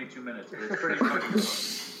do 22 minutes, but it's pretty fucking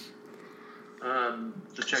fun.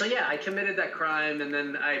 So yeah, I committed that crime, and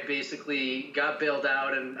then I basically got bailed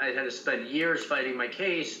out, and I had to spend years fighting my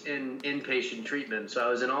case in inpatient treatment. So I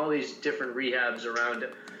was in all these different rehabs around,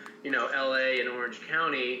 LA and Orange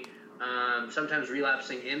County, sometimes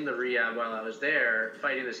relapsing in the rehab while I was there,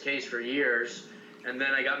 fighting this case for years. And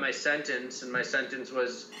then I got my sentence, and my sentence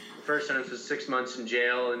was, the first sentence was 6 months in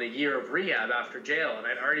jail and a year of rehab after jail. And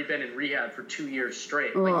I'd already been in rehab for 2 years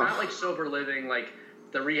straight. Like, not like sober living, like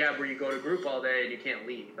the rehab where you go to group all day and you can't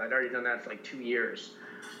leave. I'd already done that for like 2 years.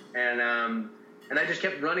 And I just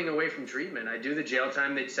kept running away from treatment. I'd do the jail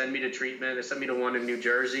time, they'd send me to treatment. They sent me to one in New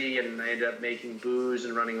Jersey, and I ended up making booze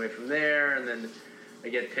and running away from there. And then I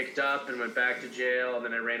get picked up and went back to jail, and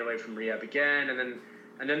then I ran away from rehab again.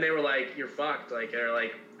 And then they were like, you're fucked. Like, they're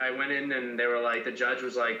like, I went in and they were like, the judge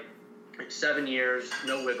was like, 7 years,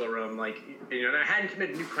 no wiggle room. Like, and I hadn't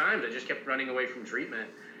committed new crimes. I just kept running away from treatment.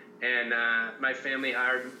 And my family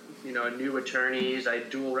hired, new attorneys. I had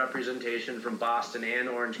dual representation from Boston and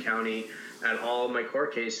Orange County at all of my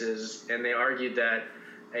court cases. And they argued that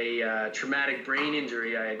a traumatic brain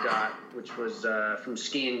injury I had got, which was from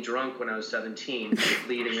skiing drunk when I was 17,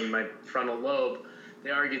 bleeding in my frontal lobe. They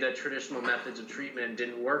argued that traditional methods of treatment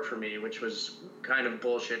didn't work for me, which was kind of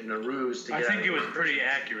bullshit and a ruse to get I think it was pretty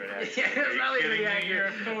accurate, actually. Yeah, it was probably pretty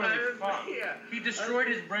accurate. You're totally fucked. Yeah. He destroyed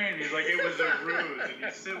his brain. He's like, it was a ruse. And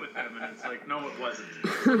you sit with him, and it's like, no, it wasn't.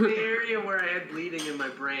 The area where I had bleeding in my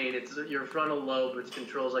brain, it's your frontal lobe, which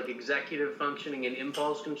controls like executive functioning and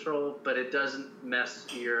impulse control, but it doesn't mess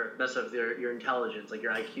up your intelligence. Like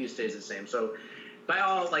your IQ stays the same. So by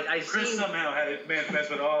all, like Chris somehow had it mess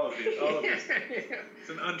with all of these. It's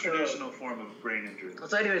an untraditional form of brain injury.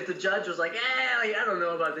 So anyways, the judge was like, I don't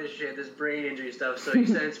know about this shit, this brain injury stuff. So he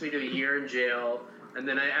sentenced me to a year in jail. And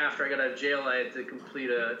then after I got out of jail, I had to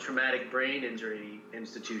complete a traumatic brain injury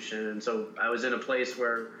institution. And so I was in a place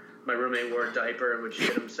where my roommate wore a diaper and would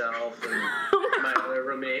shit himself. And my other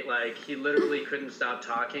roommate, like, he literally couldn't stop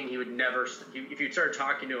talking. He would never, if you started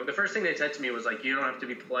talking to him, the first thing they said to me was like, you don't have to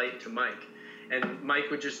be polite to Mike. And Mike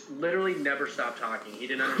would just literally never stop talking. He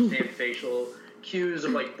didn't understand facial cues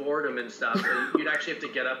of like boredom and stuff. So you'd actually have to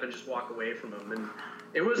get up and just walk away from him. And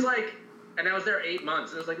it was like, and I was there 8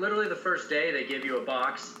 months. And it was like literally the first day they give you a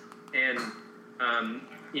box, and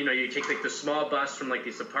you take like the small bus from like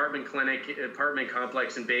this apartment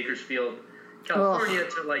complex in Bakersfield, California,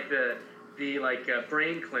 to like the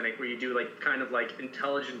brain clinic where you do like kind of like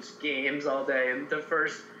intelligence games all day. And the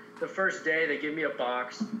first day they give me a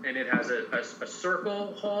box, and it has a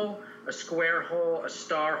circle hole, a square hole, a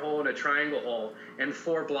star hole, and a triangle hole, and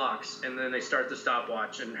 4 blocks. And then they start the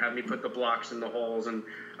stopwatch and have me put the blocks in the holes. And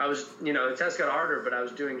I was, the test got harder, but I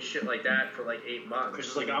was doing shit like that for like 8 months. Because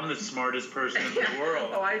it's like, I'm the smartest person in the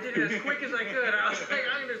world. I did it as quick as I could. I was like,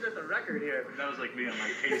 I'm going to set the record here. That was like me on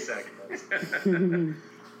my PASEC.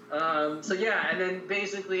 And then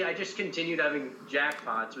basically I just continued having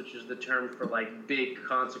jackpots, which is the term for like big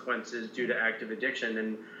consequences due to active addiction.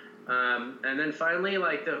 And then finally,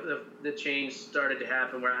 like the change started to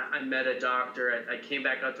happen where I met a doctor. I came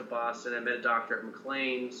back out to Boston. I met a doctor at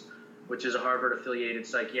McLean's, which is a Harvard-affiliated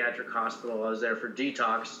psychiatric hospital. I was there for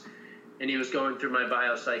detox. and he was going through my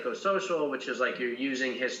biopsychosocial, which is like your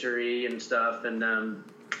using history and stuff. And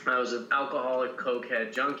I was an alcoholic,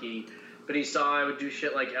 cokehead, junkie. But he saw I would do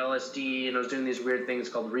shit like LSD, and I was doing these weird things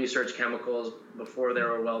called research chemicals before they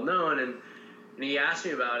were well known. And he asked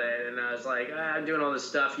me about it, and I was like, I'm doing all this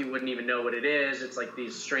stuff. You wouldn't even know what it is. It's like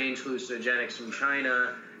these strange hallucinogenics from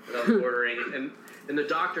China that I was ordering. And the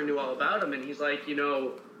doctor knew all about them, and he's like, what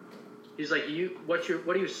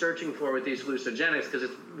are you searching for with these hallucinogenics? Because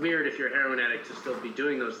it's weird if you're a heroin addict to still be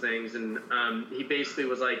doing those things. And he basically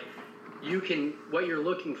was like, what you're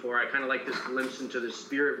looking for, I kind of like this glimpse into the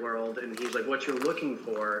spirit world. And he's like, what you're looking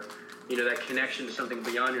for, that connection to something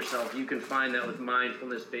beyond yourself, you can find that with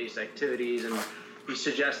mindfulness-based activities. And he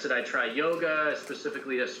suggested I try yoga,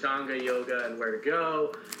 specifically Ashtanga yoga, and where to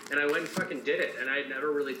go. And I went and fucking did it. And I had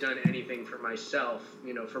never really done anything for myself,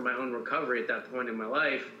 for my own recovery at that point in my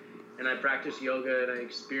life. And I practiced yoga, and I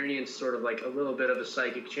experienced sort of like a little bit of a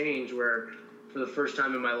psychic change where for the first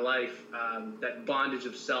time in my life, that bondage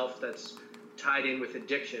of self that's tied in with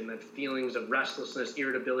addiction, that feelings of restlessness,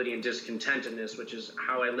 irritability, and discontentedness, which is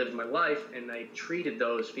how I lived my life, and I treated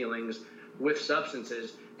those feelings with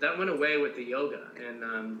substances, that went away with the yoga. And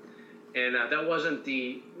that wasn't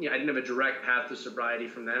I didn't have a direct path to sobriety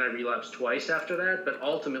from that. I relapsed twice after that, but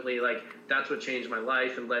ultimately, like, that's what changed my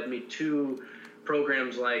life and led me to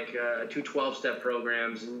programs like 2 12-step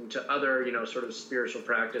programs and to other, sort of spiritual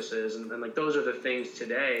practices. And like, those are the things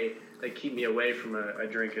today that keep me away from a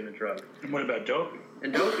drink and a drug. And what about dopey?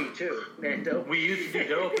 And dopey, too. Man, dopey. We used to do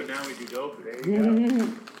dope, and now we do dopey. There you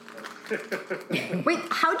go. Wait,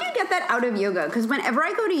 how do you get that out of yoga? Because whenever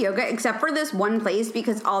I go to yoga, except for this one place,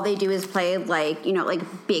 because all they do is play like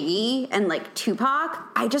Biggie and like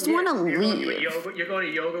Tupac, I just want to leave. You're going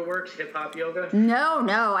to Yoga Works, hip hop yoga?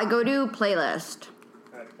 No, I go to Playlist.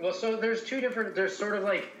 Well, so there's there's sort of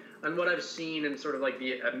like, on what I've seen and sort of like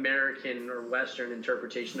the American or Western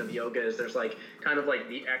interpretation of yoga is there's like kind of like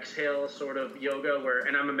the Exhale sort of yoga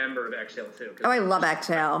and I'm a member of Exhale too. Oh, I love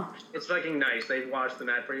Exhale. It's fucking nice. They wash the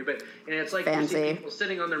mat for you, and it's like fancy. You see people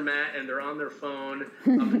sitting on their mat and they're on their phone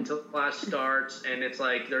up until class starts, and it's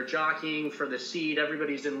like they're jockeying for the seat.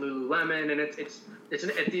 Everybody's in Lululemon, and it's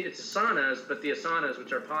asanas, but the asanas,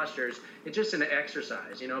 which are postures, it's just an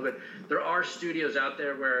exercise, But there are studios out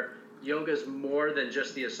there where yoga is more than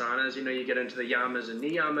just the asanas. You get into the yamas and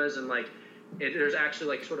niyamas, and like there's actually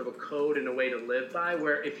like sort of a code and a way to live by,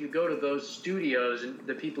 where if you go to those studios and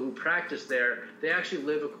the people who practice there, they actually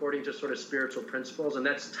live according to sort of spiritual principles, and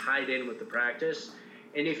that's tied in with the practice.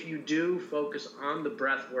 And if you do focus on the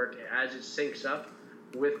breath work as it syncs up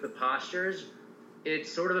with the postures,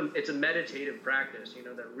 it's a meditative practice,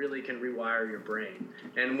 that really can rewire your brain.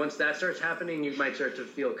 And once that starts happening, you might start to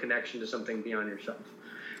feel connection to something beyond yourself.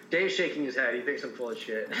 Dave's shaking his head. He thinks I'm full of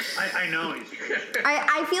shit. I know he's full of shit.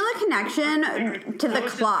 I feel a connection to the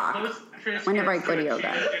clock whenever I go to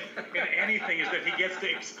yoga. In anything is that he gets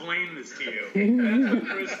to explain this to you. That's what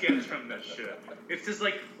Chris gets from this shit. It's just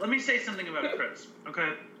like, let me say something about Chris,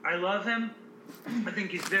 okay? I love him. I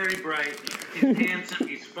think he's very bright. He's handsome.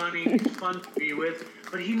 He's funny. He's fun to be with.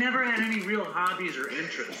 But he never had any real hobbies or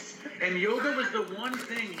interests. And yoga was the one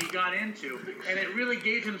thing he got into, and it really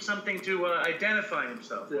gave him something to identify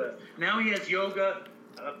himself with. Now he has yoga,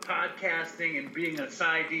 podcasting, and being a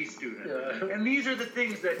PsyD student. Yeah. And these are the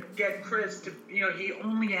things that get Chris to, he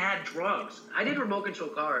only had drugs. I did remote control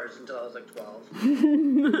cars until I was like 12.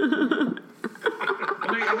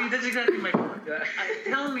 I mean, that's exactly my point.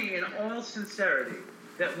 Tell me in all sincerity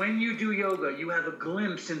that when you do yoga, you have a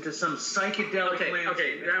glimpse into some psychedelic landscape.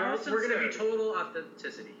 Okay, now we're going to be total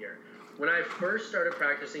authenticity here. When I first started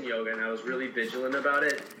practicing yoga and I was really vigilant about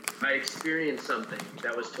it, I experienced something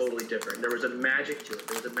that was totally different. There was a magic to it.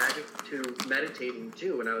 There was a magic to meditating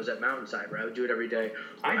too when I was at Mountainside, where I would do it every day.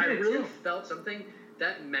 I really felt something.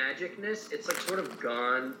 That magicness, it's like sort of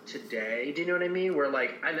gone today. Do you know what I mean? Where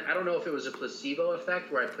like, I don't know if it was a placebo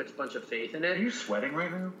effect where I put a bunch of faith in it. Are you sweating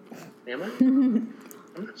right now? Am I?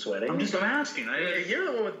 I'm not sweating. I'm asking. You're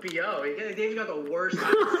the one with BO. Dave's got the worst.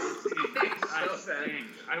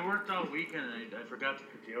 I worked all weekend and I forgot to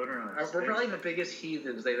put deodorant on. We're probably the biggest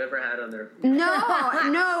heathens they've ever had on their.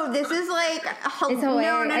 No, this is like it's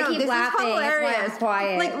hilarious. No, I keep this laughing. is hilarious. That's why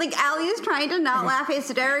I'm quiet. Like Allie is trying to not laugh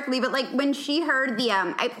hysterically, but like when she heard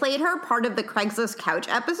I played her part of the Craigslist couch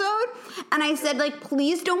episode, and I said like,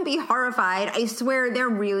 please don't be horrified. I swear they're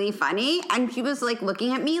really funny, and she was like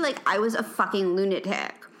looking at me like I was a fucking lunatic.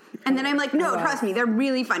 And then I'm like, no, trust me, they're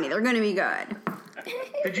really funny. They're going to be good.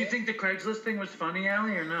 Did you think the Craigslist thing was funny,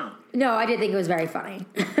 Allie, or no? No, I did think it was very funny.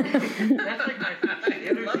 That's like my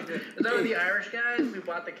Is that with the Irish guys who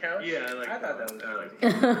bought the couch? Yeah, I thought that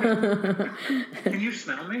was Can you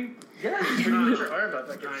smell me? Yeah, you put your arm up.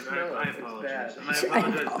 I can I smell it. apologize. It's And bad. I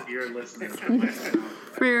apologize that you're listening to my smell.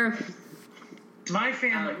 Fair. My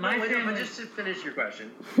family, But just to finish your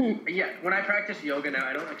question, yeah, when I practice yoga now,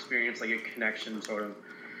 I don't experience like a connection sort of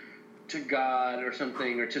to God or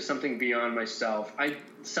something, or to something beyond myself. I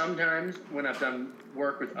sometimes, when I've done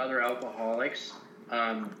work with other alcoholics,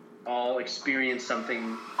 I'll experience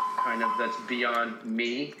something kind of that's beyond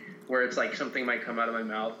me, where it's like something might come out of my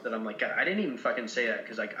mouth that I'm like, God, I didn't even fucking say that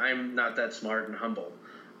because like I'm not that smart and humble.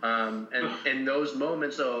 And in those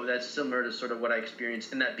moments, though, that's similar to sort of what I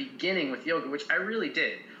experienced in that beginning with yoga, which I really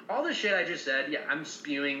did. All the shit I just said, yeah, I'm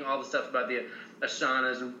spewing all the stuff about the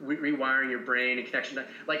asanas and rewiring your brain and connection.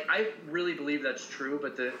 Like, I really believe that's true,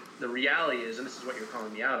 but the reality is, and this is what you're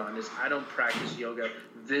calling me out on, is I don't practice yoga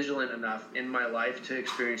vigilant enough in my life to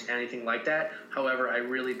experience anything like that. However, I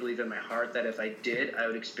really believe in my heart that if I did, I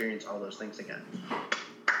would experience all those things again.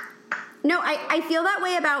 No, I feel that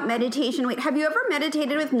way about meditation. Wait, have you ever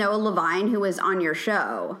meditated with Noah Levine, who was on your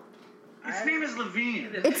show? His name is Levine.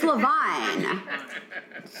 It's Levine.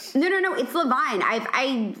 No, it's Levine.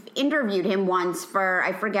 I interviewed him once for,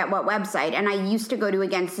 I forget what website, and I used to go to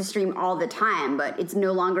Against the Stream all the time, but it's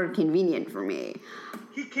no longer convenient for me.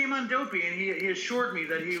 He came on Dopey and he assured me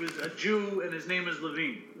that he was a Jew and his name is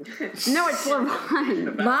Levine. No, it's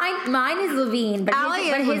Levine. Mine is Levine, but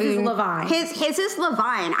his is Levine. His is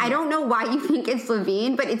Levine. I don't know why you think it's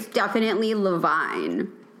Levine, but it's definitely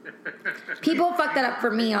Levine. People fuck that up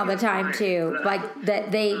for me all the time too. Like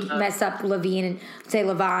that they mess up Levine and say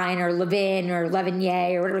Levine or Levin or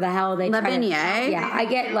Levigne or whatever the hell they try to. Levigne? Yeah, I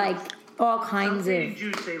get like all kinds Some of.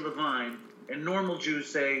 Jews say Levine and normal Jews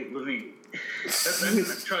say Levine.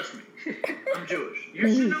 Trust me. I'm Jewish.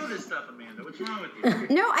 You should know this stuff, Amanda. What's wrong with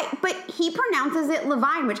you? No, but he pronounces it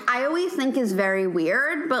Levine, which I always think is very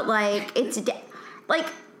weird, but like like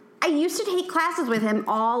I used to take classes with him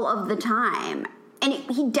all of the time. And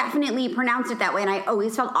he definitely pronounced it that way, and I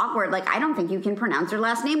always felt awkward. Like, I don't think you can pronounce your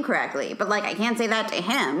last name correctly. But, like, I can't say that to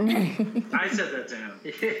him. I said that to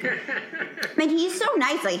him. But he's so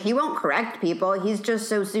nice. Like, he won't correct people. He's just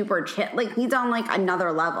so super chill. Like, he's on, like,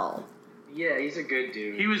 another level. Yeah, he's a good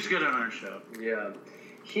dude. He was good on our show. Yeah.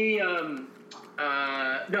 He, no,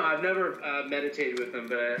 I've never meditated with him,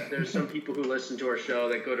 but there's some people who listen to our show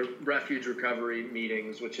that go to refuge recovery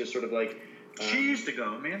meetings, which is sort of like... She used to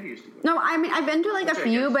go. Amanda used to go. No, I mean, I've been to, like, a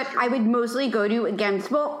few, but I would mostly go to Against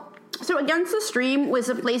the Stream was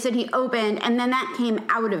a place that he opened, and then that came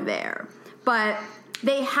out of there. But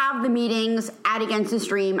they have the meetings at Against the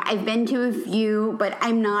Stream. I've been to a few, but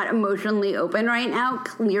I'm not emotionally open right now,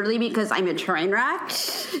 clearly because I'm a train wreck.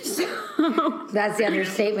 So That's the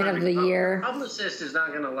understatement of the year. Publicist is not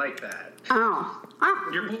going to like that. Oh.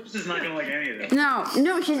 Your publicist is not going to like any of this.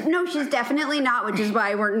 No, she's definitely not, which is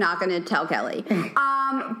why we're not going to tell Kelly. Can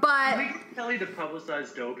But we get Kelly to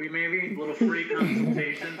publicize Dopey, maybe? A little free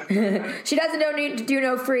consultation? She doesn't need to do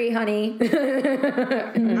no free, honey.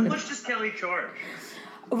 How much does Kelly charge?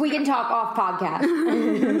 We can talk off podcast.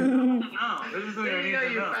 No, this is the There I you need go,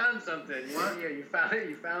 to you know. found something. Yeah, you found it.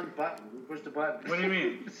 You found a button. You pushed a button. What do you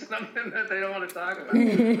mean? Something that they don't want to talk about.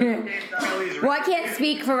 Kelly's Well, I can't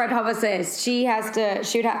speak for my publicist. She has to.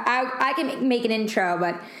 She would have. I can make an intro,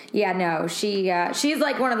 but yeah, no. She's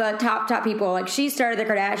like one of the top people. Like she started the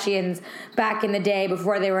Kardashians back in the day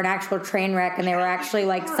before they were an actual train wreck, and they were actually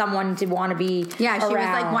like someone to want to be. yeah, she was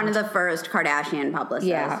like around. one of the first Kardashian publicists.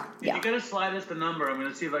 Yeah. You gotta slide us the number. I'm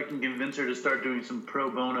gonna see if I can convince her to start doing some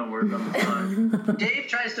pro bono work on the side. Dave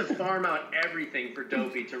tries to farm out everything for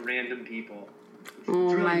Dopey to random people. Oh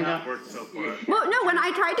It's really my not god. worked so far. Well, no, when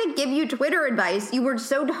I tried to give you Twitter advice, you were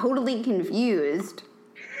so totally confused.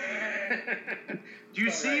 Do you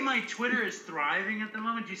see my Twitter is thriving at the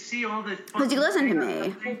moment? Do you see all the... Because you listen to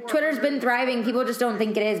me. Twitter's been thriving. People just don't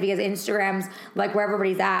think it is because Instagram's like where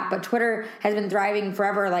everybody's at. But Twitter has been thriving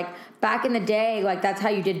forever. Like back in the day, like that's how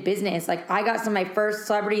you did business. Like I got some of my first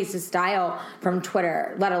celebrities to style from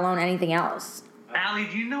Twitter, let alone anything else. Allie,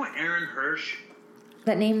 do you know Erin Hirsch?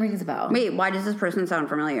 That name rings a bell. Wait, why does this person sound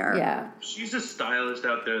familiar? Yeah, She's a stylist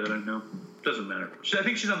out there that I know. Doesn't matter. I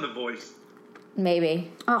think she's on The Voice. maybe.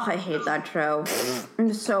 Oh, I hate that show.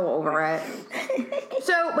 I'm so over it.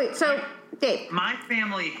 So, Dave. My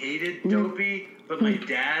family hated Dopey, but my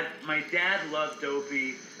dad loved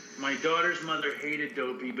Dopey. My daughter's mother hated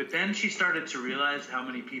Dopey, but then she started to realize how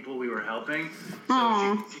many people we were helping,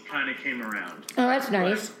 so she kind of came around. Oh, that's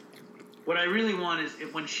nice. What I really want is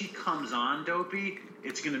when she comes on Dopey,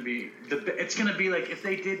 it's gonna be like if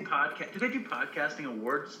they did podcast. Do they do podcasting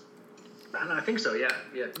awards? I think so. Yeah.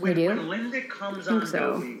 We do? When Linda comes on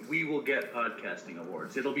so. Dopey, we will get podcasting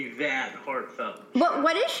awards. It'll be that heartfelt. But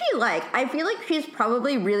what is she like? I feel like she's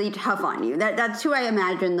probably really tough on you. That's who I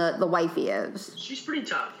imagine the wifey is. She's pretty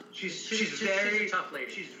tough. She's a tough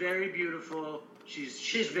lady. She's very beautiful.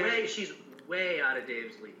 She's way out of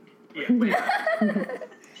Dave's league. Yeah, way out.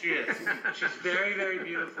 She is. She's very, very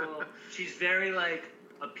beautiful. She's very, like,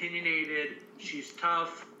 opinionated. She's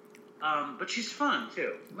tough. But she's fun,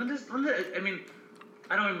 too. Linda, I mean,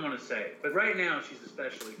 I don't even want to say it, but right now she's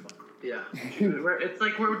especially fun. Yeah. It's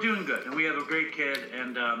like we're doing good, and we have a great kid.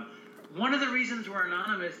 And one of the reasons we're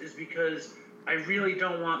anonymous is because I really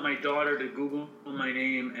don't want my daughter to Google my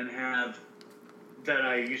name and have that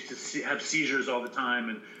I used to have seizures all the time,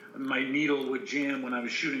 and my needle would jam when I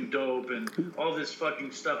was shooting dope and all this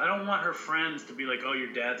fucking stuff. I don't want her friends to be like, oh,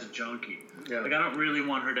 your dad's a junkie. Yeah. Like, I don't really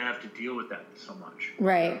want her to have to deal with that so much.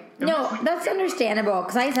 Right. No, that's understandable.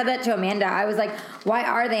 Because I said that to Amanda. I was like, why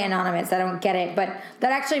are they anonymous? I don't get it. But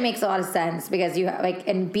that actually makes a lot of sense because you like,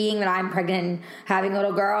 and being that I'm pregnant and having a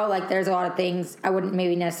little girl, like there's a lot of things I wouldn't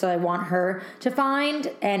maybe necessarily want her to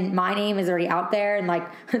find. And my name is already out there and like,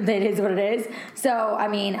 it is what it is. So, I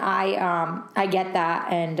mean, I get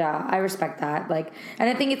that and I respect that. Like, and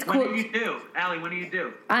I think it's cool. When do you do? Allie, when do you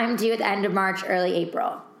do? I'm due at the end of March, early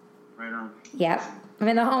April. Right on. Yep. I'm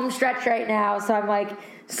in the home stretch right now, so I'm like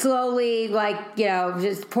slowly, like, you know,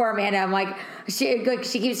 just poor Amanda. I'm like, she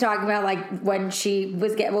keeps talking about like when she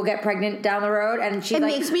will get pregnant down the road, and she's It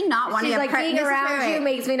like, makes me not want to she's get like pregnant. being around you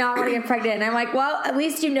makes me not want to get pregnant. And I'm like, well, at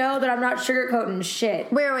least you know that I'm not sugarcoating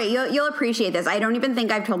shit. Wait, you'll appreciate this. I don't even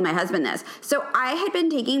think I've told my husband this. So I had been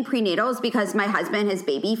taking prenatals because my husband has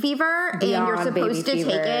baby fever, and you're Beyond supposed to baby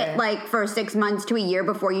take fever. it like for 6 months to a year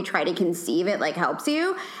before you try to conceive. It like helps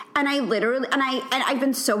you. And I literally, and I've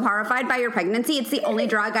been so horrified by your pregnancy. It's the only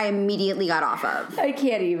drug I immediately got off of. I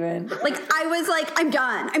can't even. Like, I was like, I'm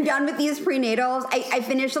done with these prenatals. I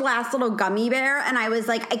finished the last little gummy bear, and I was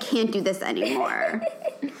like, I can't do this anymore.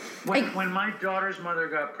 When my daughter's mother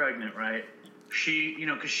got pregnant, right, she, you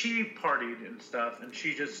know, because she partied and stuff, and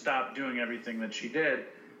she just stopped doing everything that she did.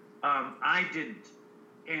 I didn't.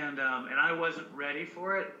 And I wasn't ready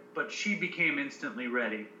for it, but she became instantly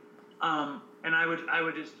ready. And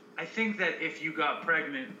I think that if you got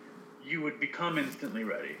pregnant, you would become instantly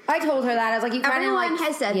ready. I told her that. I was like, you kind of Everyone like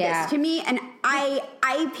has said this to me, and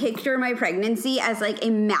I picture my pregnancy as like a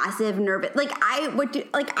massive nervous. Like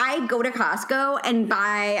I go to Costco and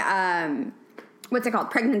buy what's it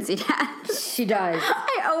called, pregnancy test. She does.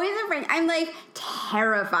 I always I'm like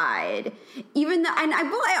terrified, even though, and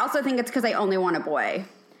I also think it's because I only want a boy.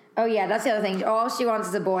 Oh yeah, that's the other thing. All she wants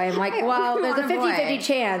is a boy. I'm like, well, there's a 50-50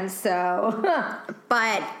 chance, so.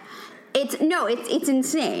 But it's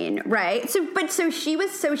insane, right? So she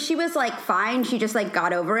was like fine. She just like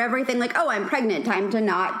got over everything. Like, oh, I'm pregnant. Time to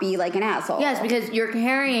not be like an asshole. Yes, because you're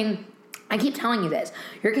carrying. I keep telling you this.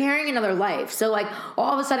 You're carrying another life. So like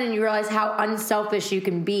all of a sudden you realize how unselfish you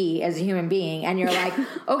can be as a human being, and you're like,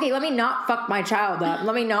 okay, let me not fuck my child up.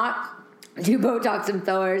 Let me not do Botox and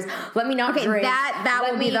fillers. Let me not drink. That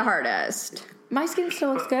will be the hardest. My skin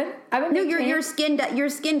still looks good. I've been your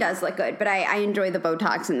skin does look good, but I enjoy the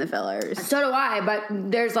Botox and the fillers. So do I, but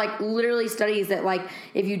there's like literally studies that like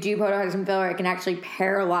if you do Botox and filler, it can actually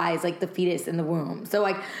paralyze like the fetus in the womb. So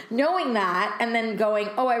like knowing that and then going,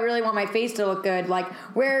 oh, I really want my face to look good. Like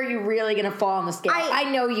where are you really gonna fall on the scale? I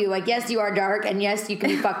know you. Like yes, you are dark, and yes, you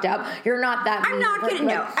can be fucked up. You're not that. I'm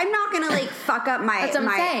not gonna like fuck up my that's what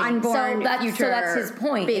I'm saying. Unborn future. So that's his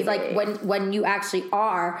point. Baby. Is like when you actually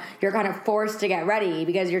are, you're kind of forced to get ready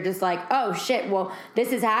because you're just like, oh shit, well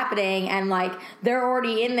this is happening, and like they're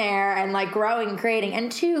already in there and like growing and creating.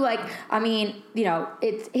 And two, like I mean, you know,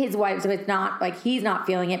 it's his wife, so it's not like he's not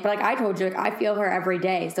feeling it, but like I told you, like I feel her every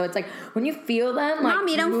day. So it's like when you feel them, like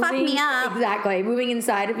Mommy, don't fuck me up. Exactly, moving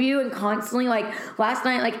inside of you and constantly like last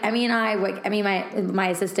night, like Emmy and I, like Emmy, my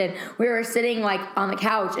assistant, we were sitting like on the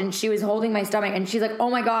couch and she was holding my stomach and she's like,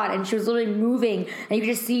 oh my god, and she was literally moving and you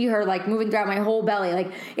could just see her like moving throughout my whole belly.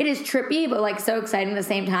 Like it is trippy but like so exciting at the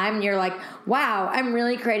same time, and you're like, wow, I'm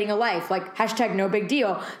really creating a life. Like hashtag no big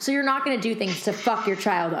deal. So you're not going to do things to fuck your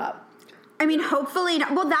child up. I mean, hopefully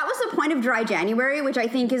not. Well, that was the point of Dry January, which I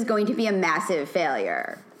think is going to be a massive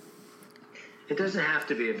failure. It doesn't have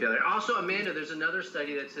to be a failure. Also, Amanda, there's another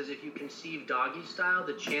study that says if you conceive doggy style,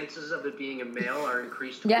 the chances of it being a male are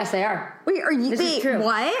increased. Yes, they are. Wait, This is true.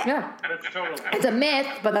 What? Yeah. That's totally. It's a myth,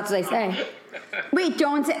 but that's what they say. Wait,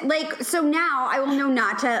 don't say, like, so now I will know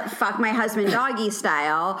not to fuck my husband doggy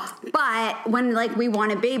style, but when like we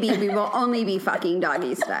want a baby, we will only be fucking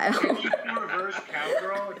doggy style. You're reverse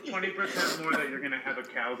cowgirl, it's 20% more that you're gonna have a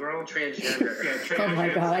cowgirl. Transgender. Yeah, Oh my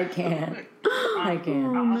god, I can't. I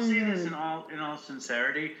can't. I'll say this in all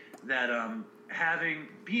sincerity that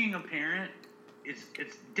being a parent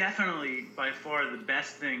it's definitely by far the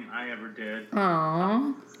best thing I ever did.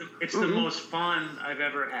 Aww. It's the most fun I've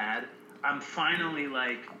ever had. I'm finally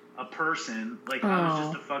like a person. Like I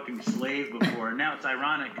was just a fucking slave before. And now it's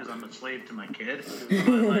ironic because I'm a slave to my kid.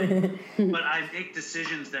 But I make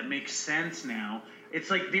decisions that make sense now. It's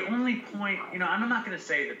like the only point, I'm not going to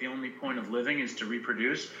say that the only point of living is to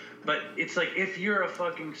reproduce, but it's like if you're a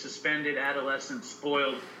fucking suspended adolescent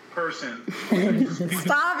spoiled person.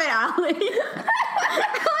 Stop it, Allie.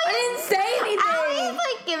 I didn't say anything. Allie's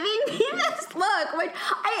like giving me this look, which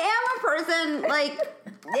I am a person like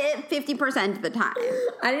 50% of the time.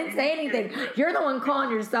 I didn't say anything. You're the one calling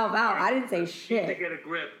yourself out. I didn't say You need to shit. get a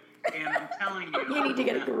grip, and I'm telling you. You need to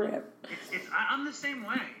get a grip. I'm the same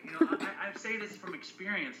way. I say this from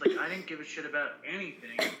experience. Like I didn't give a shit about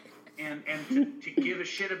anything, and to give a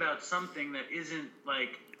shit about something that isn't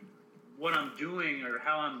like what I'm doing or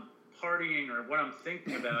how I'm partying or what I'm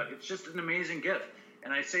thinking about, it's just an amazing gift.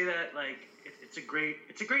 And I say that like it's a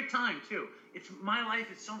great time too. It's my life.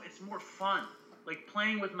 It's more fun. Like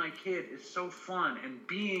playing with my kid is so fun, and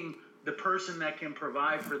being the person that can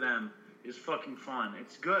provide for them is fucking fun.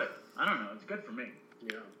 It's good. I don't know. It's good for me.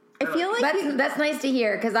 Yeah. I feel like That's nice to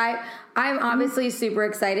hear because I'm obviously super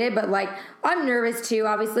excited, but like I'm nervous too,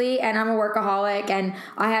 obviously, and I'm a workaholic and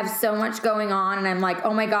I have so much going on, and I'm like,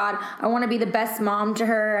 oh my god, I want to be the best mom to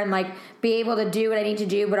her and like be able to do what I need to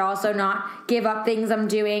do, but also not give up things I'm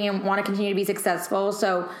doing and want to continue to be successful.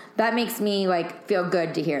 So that makes me like feel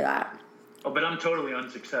good to hear that. Oh, but I'm totally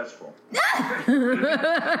unsuccessful. No,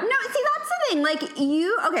 see, that's the thing. Like,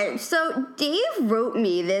 okay, so Dave wrote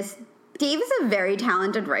me this. Dave is a very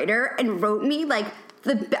talented writer and wrote me, like,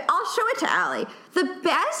 I'll show it to Allie. The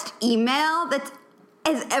best email that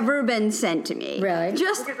has ever been sent to me. Really?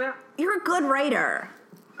 Just, Look at that. you're a good writer.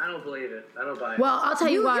 I don't believe it. I don't buy it. Well, I'll tell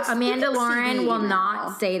you what, you Amanda can see Lauren the will email.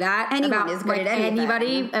 not say that Anyone about is good like at anything.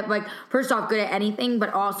 anybody. Like, first off, good at anything,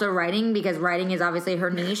 but also writing because writing is obviously her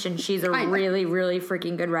niche, and she's a I know. really, really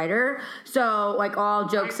freaking good writer. So, like, all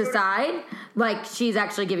jokes aside, like, she's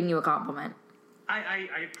actually giving you a compliment.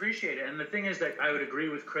 I appreciate it. And the thing is that I would agree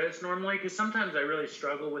with Chris normally, because sometimes I really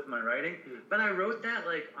struggle with my writing. But I wrote that,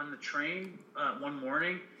 like, on the train one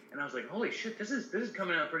morning, and I was like, holy shit, this is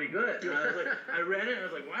coming out pretty good. And I was like, I read it, and I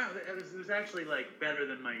was like, wow, it was actually, like, better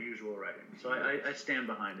than my usual writing. So I stand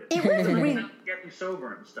behind it. It was Like, really... getting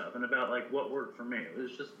sober and stuff, and about, like, what worked for me.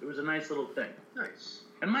 It was a nice little thing. Nice.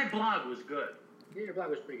 And my blog was good. Yeah, your blog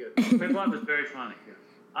was pretty good. My blog was very funny.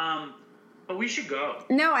 But we should go.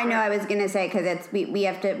 No, I know I was gonna say because we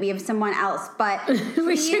have someone else, but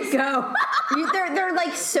We should go. they're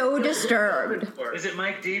like so disturbed. Is it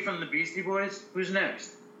Mike D from the Beastie Boys? Who's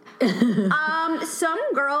next?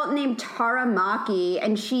 Some girl named Tara Maki,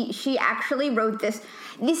 and she actually wrote this.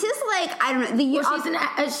 This is like, I don't know. Well,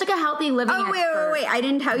 it's like a healthy living Oh, expert. wait. I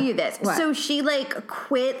didn't tell you this. What? So she, like,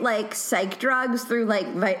 quit, like, psych drugs through, like,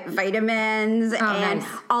 vitamins and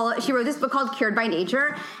nice. she wrote this book called Cured by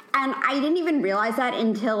Nature. And I didn't even realize that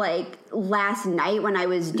until, like, last night when I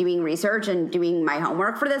was doing research and doing my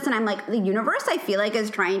homework for this. And I'm like, the universe, I feel like, is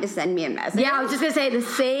trying to send me a message. Yeah, I was just going to say the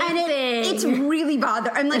same And thing. it's really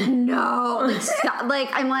bothersome. I'm like, no. Like, stop. Like,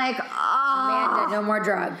 I'm like, oh. Amanda, no more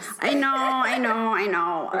drugs. I know.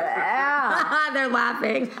 They're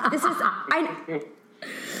laughing. This is,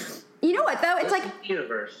 you know what, though? It's like,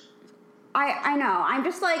 Universe. I know. I'm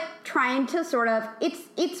just like trying to sort of.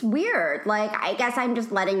 It's weird. Like I guess I'm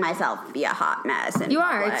just letting myself be a hot mess. And You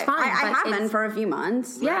are. It's fine, I but have been it's- for a few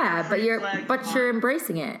months. Yeah, but you're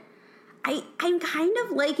embracing it. I'm kind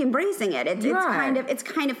of like embracing it. It's are.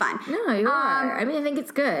 kind of fun. No, you are. I mean, I think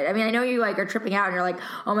it's good. I mean, I know you like are tripping out and you're like,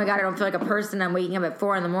 oh my god, I don't feel like a person. I'm waking up at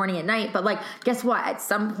 4 a.m. at night. But like, guess what? At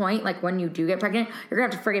some point, like when you do get pregnant, you're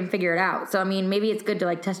gonna have to friggin' figure it out. So I mean, maybe it's good to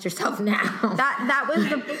like test yourself now. That was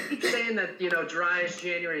the. Keep saying that driest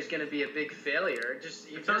January is going to be a big failure.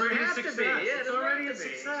 It's already a have to success. be. Yeah, It's already a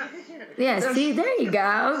success. Yeah. See, there you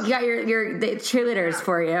go. You got your the cheerleaders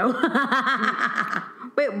for you.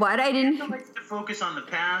 Wait, what? I didn't. She likes to focus on the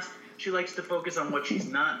past. She likes to focus on what she's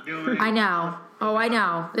not doing. I know. Oh, I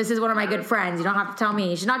know. This is one of my good friends. You don't have to tell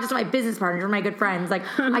me. She's not just my business partner. She's one of my good friends. Like,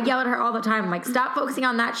 I yell at her all the time. I'm like, stop focusing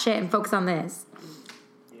on that shit and focus on this.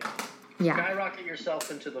 Yeah. Skyrocket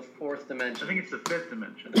yourself into the fourth dimension. I think it's the fifth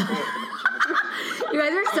dimension. The fourth dimension. You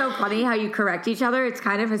guys are so funny how you correct each other. It's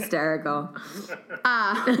kind of hysterical.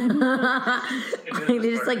 They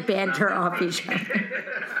just like banter off each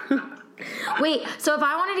other. Wait, so if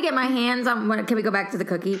I wanted to get my hands on, can we go back to the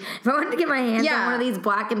cookie? If I wanted to get my hands on one of these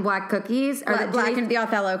black and black cookies, or the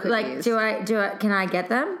Othello cookies, like, do I? Can I get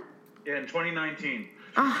them? Yeah, in 2019.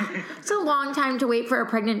 It's a long time to wait for a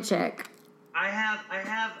pregnant chick. I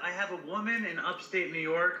have a woman in upstate New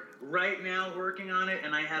York right now working on it,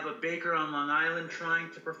 and I have a baker on Long Island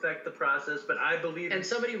trying to perfect the process. But I believe and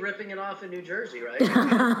somebody ripping it off in New Jersey, right?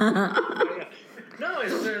 Yeah. No,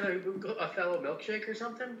 is there a Othello milkshake or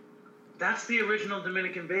something? That's the original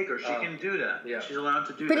Dominican baker. She can do that. Yeah. She's allowed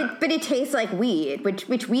to do but that. But it tastes like weed,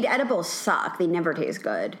 which weed edibles suck. They never taste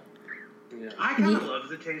good. Yeah. I kind of love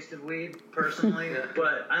the taste of weed personally,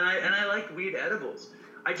 but I like weed edibles.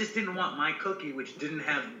 I just didn't want my cookie, which didn't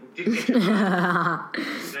get that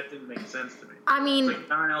didn't make sense to me. I mean, it's like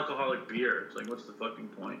non-alcoholic beer. It's like, what's the fucking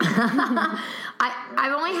point?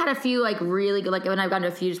 I've only had a few like really good, like when I've gone to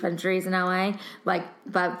a few dispensaries in LA, like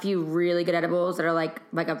a few really good edibles that are like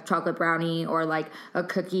a chocolate brownie or like a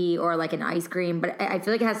cookie or like an ice cream. But I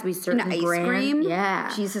feel like it has to be certain An ice brands. cream?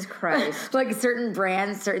 Yeah, Jesus Christ. like certain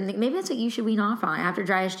brands, certain things. Maybe that's what you should wean off on after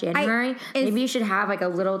driest January. Maybe you should have like a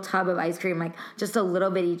little tub of ice cream, like just a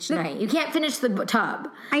little bit each night. You can't finish the tub,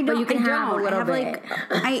 but you can have a little bit.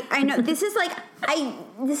 I know this is like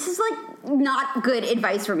not good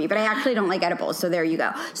advice for me, but I actually don't like edibles, so there you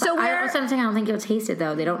go. So I'm saying I don't think you'll taste it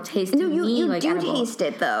though. They don't taste no, you like do edibles. taste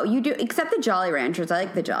it though. You do, except the Jolly Ranchers. I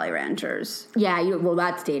like the Jolly Ranchers. Yeah, well,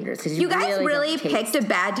 that's dangerous because you guys really picked a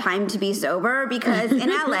bad time to be sober because in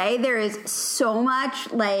LA there is so much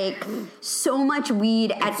weed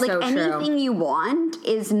at like anything you want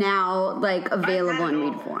is now like available in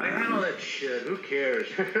weed form. I had all that shit. Who cares?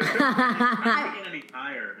 I can't get any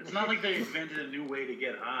higher. It's not like they invented a new way to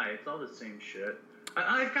get high. It's all the same shit.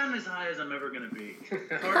 I've gotten as high as I'm ever going to be.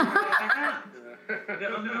 I have.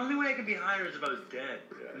 The only way I can be higher is if I was dead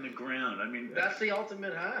in the ground. I mean, that's the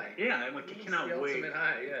ultimate high. Yeah, I'm like, I cannot wait ultimate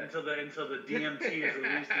high, yeah. until the DMT is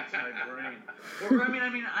released into my brain. Or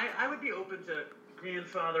I would be open to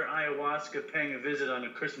grandfather ayahuasca paying a visit on a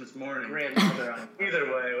Christmas morning. Grandmother. Either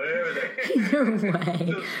way, whatever that. Either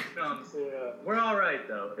way. We're all right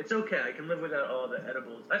though. It's okay. I can live without all the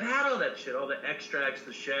edibles. I've had all that shit, all the extracts,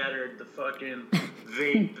 the shattered, the fucking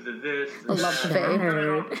vape, the this. The I love that.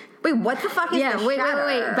 vape. Wait, what the fuck is the wait,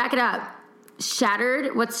 shatter? back it up.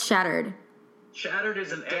 Shattered? What's shattered? Shattered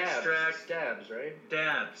is an extract. Dabs, right?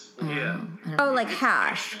 Dabs. Yeah. Oh, like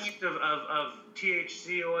hash. Extract of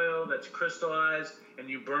THC oil that's crystallized, and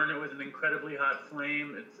you burn it with an incredibly hot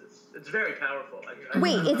flame. It's very powerful.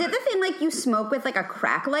 Wait, is it the thing like you smoke with like a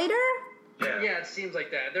crack lighter? Yeah, it seems like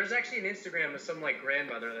that. There's actually an Instagram of some like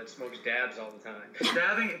grandmother that smokes dabs all the time.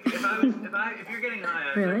 Dabbing. If you're getting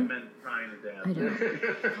high, I recommend trying a dab. I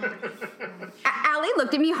don't. Allie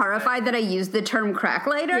looked at me horrified that I used the term crack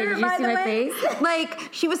lighter. Yeah, did you by see the my way, face? like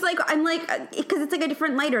she was like, I'm like, because it's like a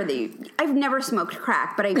different lighter. I've never smoked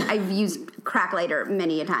crack, but I've used crack lighter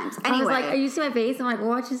many a times. Anyway, I was like, "Are you see my face?" I'm like, well,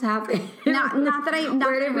 "What just happened?" Not that I. Not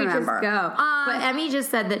Where that did I we just remember. go? But Emmy just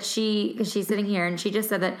said that because she's sitting here and she just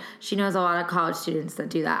said that she knows a lot of college students that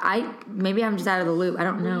do that. Maybe I'm just out of the loop. I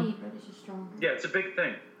don't know. Yeah, it's a big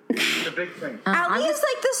thing. It's a big thing. Allie is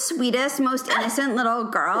like the sweetest, most innocent little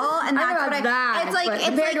girl, and I that's know what I. that. It's like but it's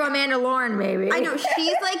compared like, to Amanda Lauren, maybe. I know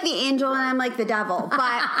she's like the angel and I'm like the devil.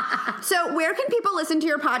 But so where can people listen to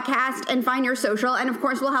your podcast and find your social? And of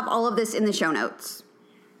course, we'll have all of this in the show notes.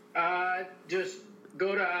 Just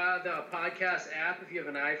go to the podcast app if you have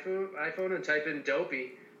an iPhone and type in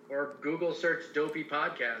Dopey, or Google search Dopey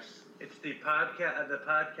Podcasts. It's the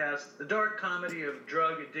podcast, the dark comedy of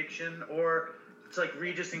drug addiction, or it's like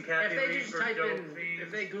Regis and Kathy If they Lee just for type dope in, fiends. if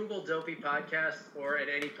they Google Dopey Podcast or at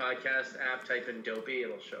any podcast app type in Dopey,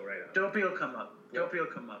 it'll show right up. Dopey will come up. Dopey will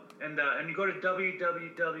come up. And you go to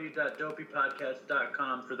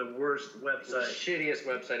www.dopeypodcast.com for the worst The website. shittiest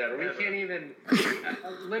website ever. We Ever. can't even.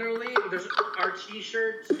 Literally, there's our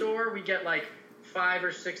T-shirt store. We get like 5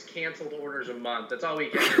 or 6 canceled orders a month. That's all we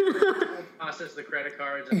get. We don't process the credit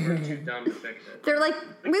cards, and we're too dumb to fix it. They're like,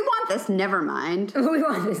 we want this. Never mind. We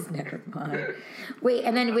want this. Never mind. Wait,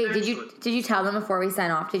 did you tell them before we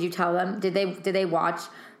sign off? Did you tell them? Did they watch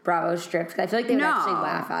Bravo Stripped? 'Cause I feel like they would actually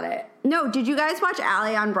laugh at it. No, did you guys watch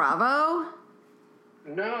Allie on Bravo?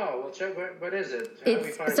 No, we'll check. What is it? How do we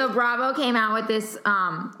find it? Bravo came out with this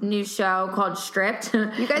new show called Stripped. You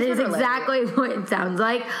guys it is were related. exactly what it sounds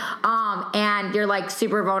like. And you're like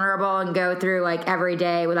super vulnerable and go through like every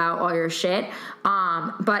day without all your shit.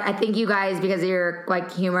 But I think you guys, because of your like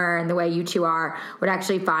humor and the way you two are, would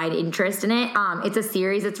actually find interest in it. It's a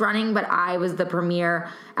series that's running, but I was the premiere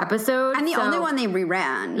episode. And the only one they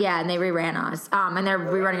reran. Yeah, and they reran us. And they're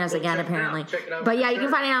rerunning us again, apparently. Check it out. But yeah, you can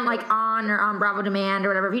find it on like on Bravo Demand band or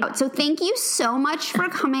whatever. So thank you so much for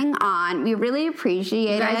coming on. We really appreciate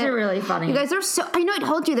it. You guys are really funny. You guys are I know I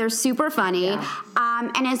told you they're super funny. Yeah.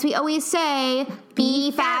 And as we always say,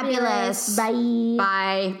 be fabulous. Bye.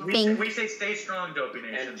 Bye. We say stay strong, Dopey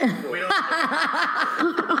Nation. We don't.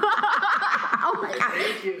 Oh my God.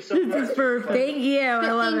 Thank you so much. Thank you.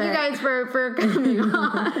 I love Thank it. you guys for coming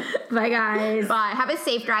on. Bye, guys. Bye. Have a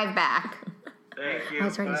safe drive back. Thank you. Oh,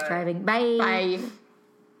 that's right. He's driving. Bye. Bye.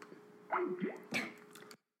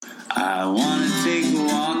 I want to take a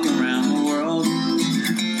walk around the world.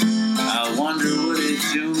 I wonder would it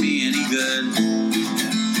do me any good?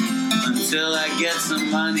 Until I get some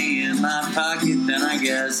money in my pocket, then I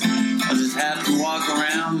guess I'll just have to walk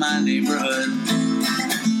around my neighborhood.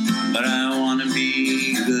 But I want to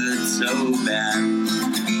be good so bad.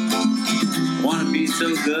 Want to be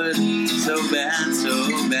so good, so bad, so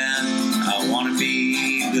bad. I want to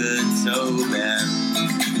be good so bad.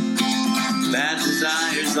 Bad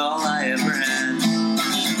desire's all I ever had.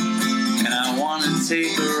 And I want to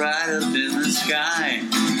take a ride up in the sky.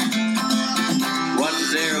 Watch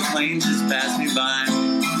this aeroplane just pass me by.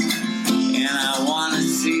 And I want to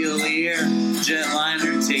see a Lear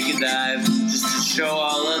jetliner take a dive, just to show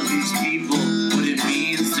all of these people what it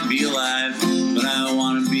means to be alive. But I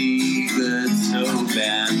want to be good so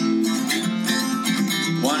bad.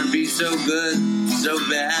 Want to be so good, so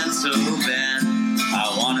bad, so bad.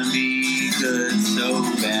 I want to be good so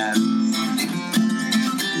bad.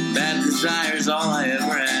 Bad desire's all I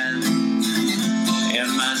ever had.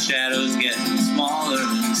 And my shadow's getting smaller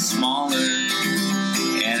and smaller.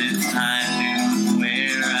 And it's time to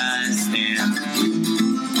where I stand.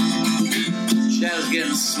 Shadow's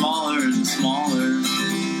getting smaller and smaller.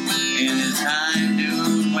 And it's high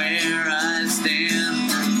noon where I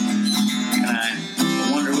stand. And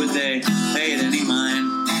I wonder would they pay it any mind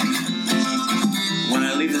when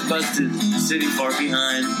I leave this busted city far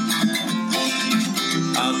behind.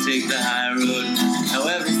 I'll take the high road,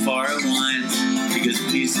 however far it winds, because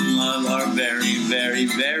peace and love are very, very,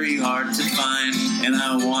 very hard to find. And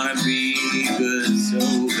I want to be good so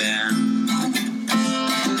bad.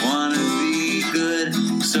 Want to be good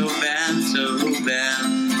so bad, so bad.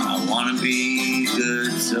 I want to be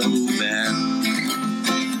good so bad.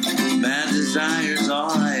 Bad desire's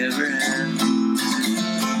all I ever had.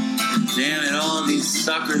 Damn it, all these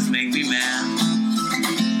suckers make me mad.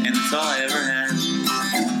 And it's all I ever had.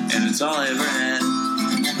 And it's all I ever had.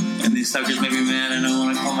 And these suckers make me mad, and I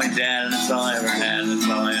want to call my dad, and it's all I ever had. And it's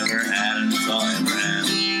all I ever had. And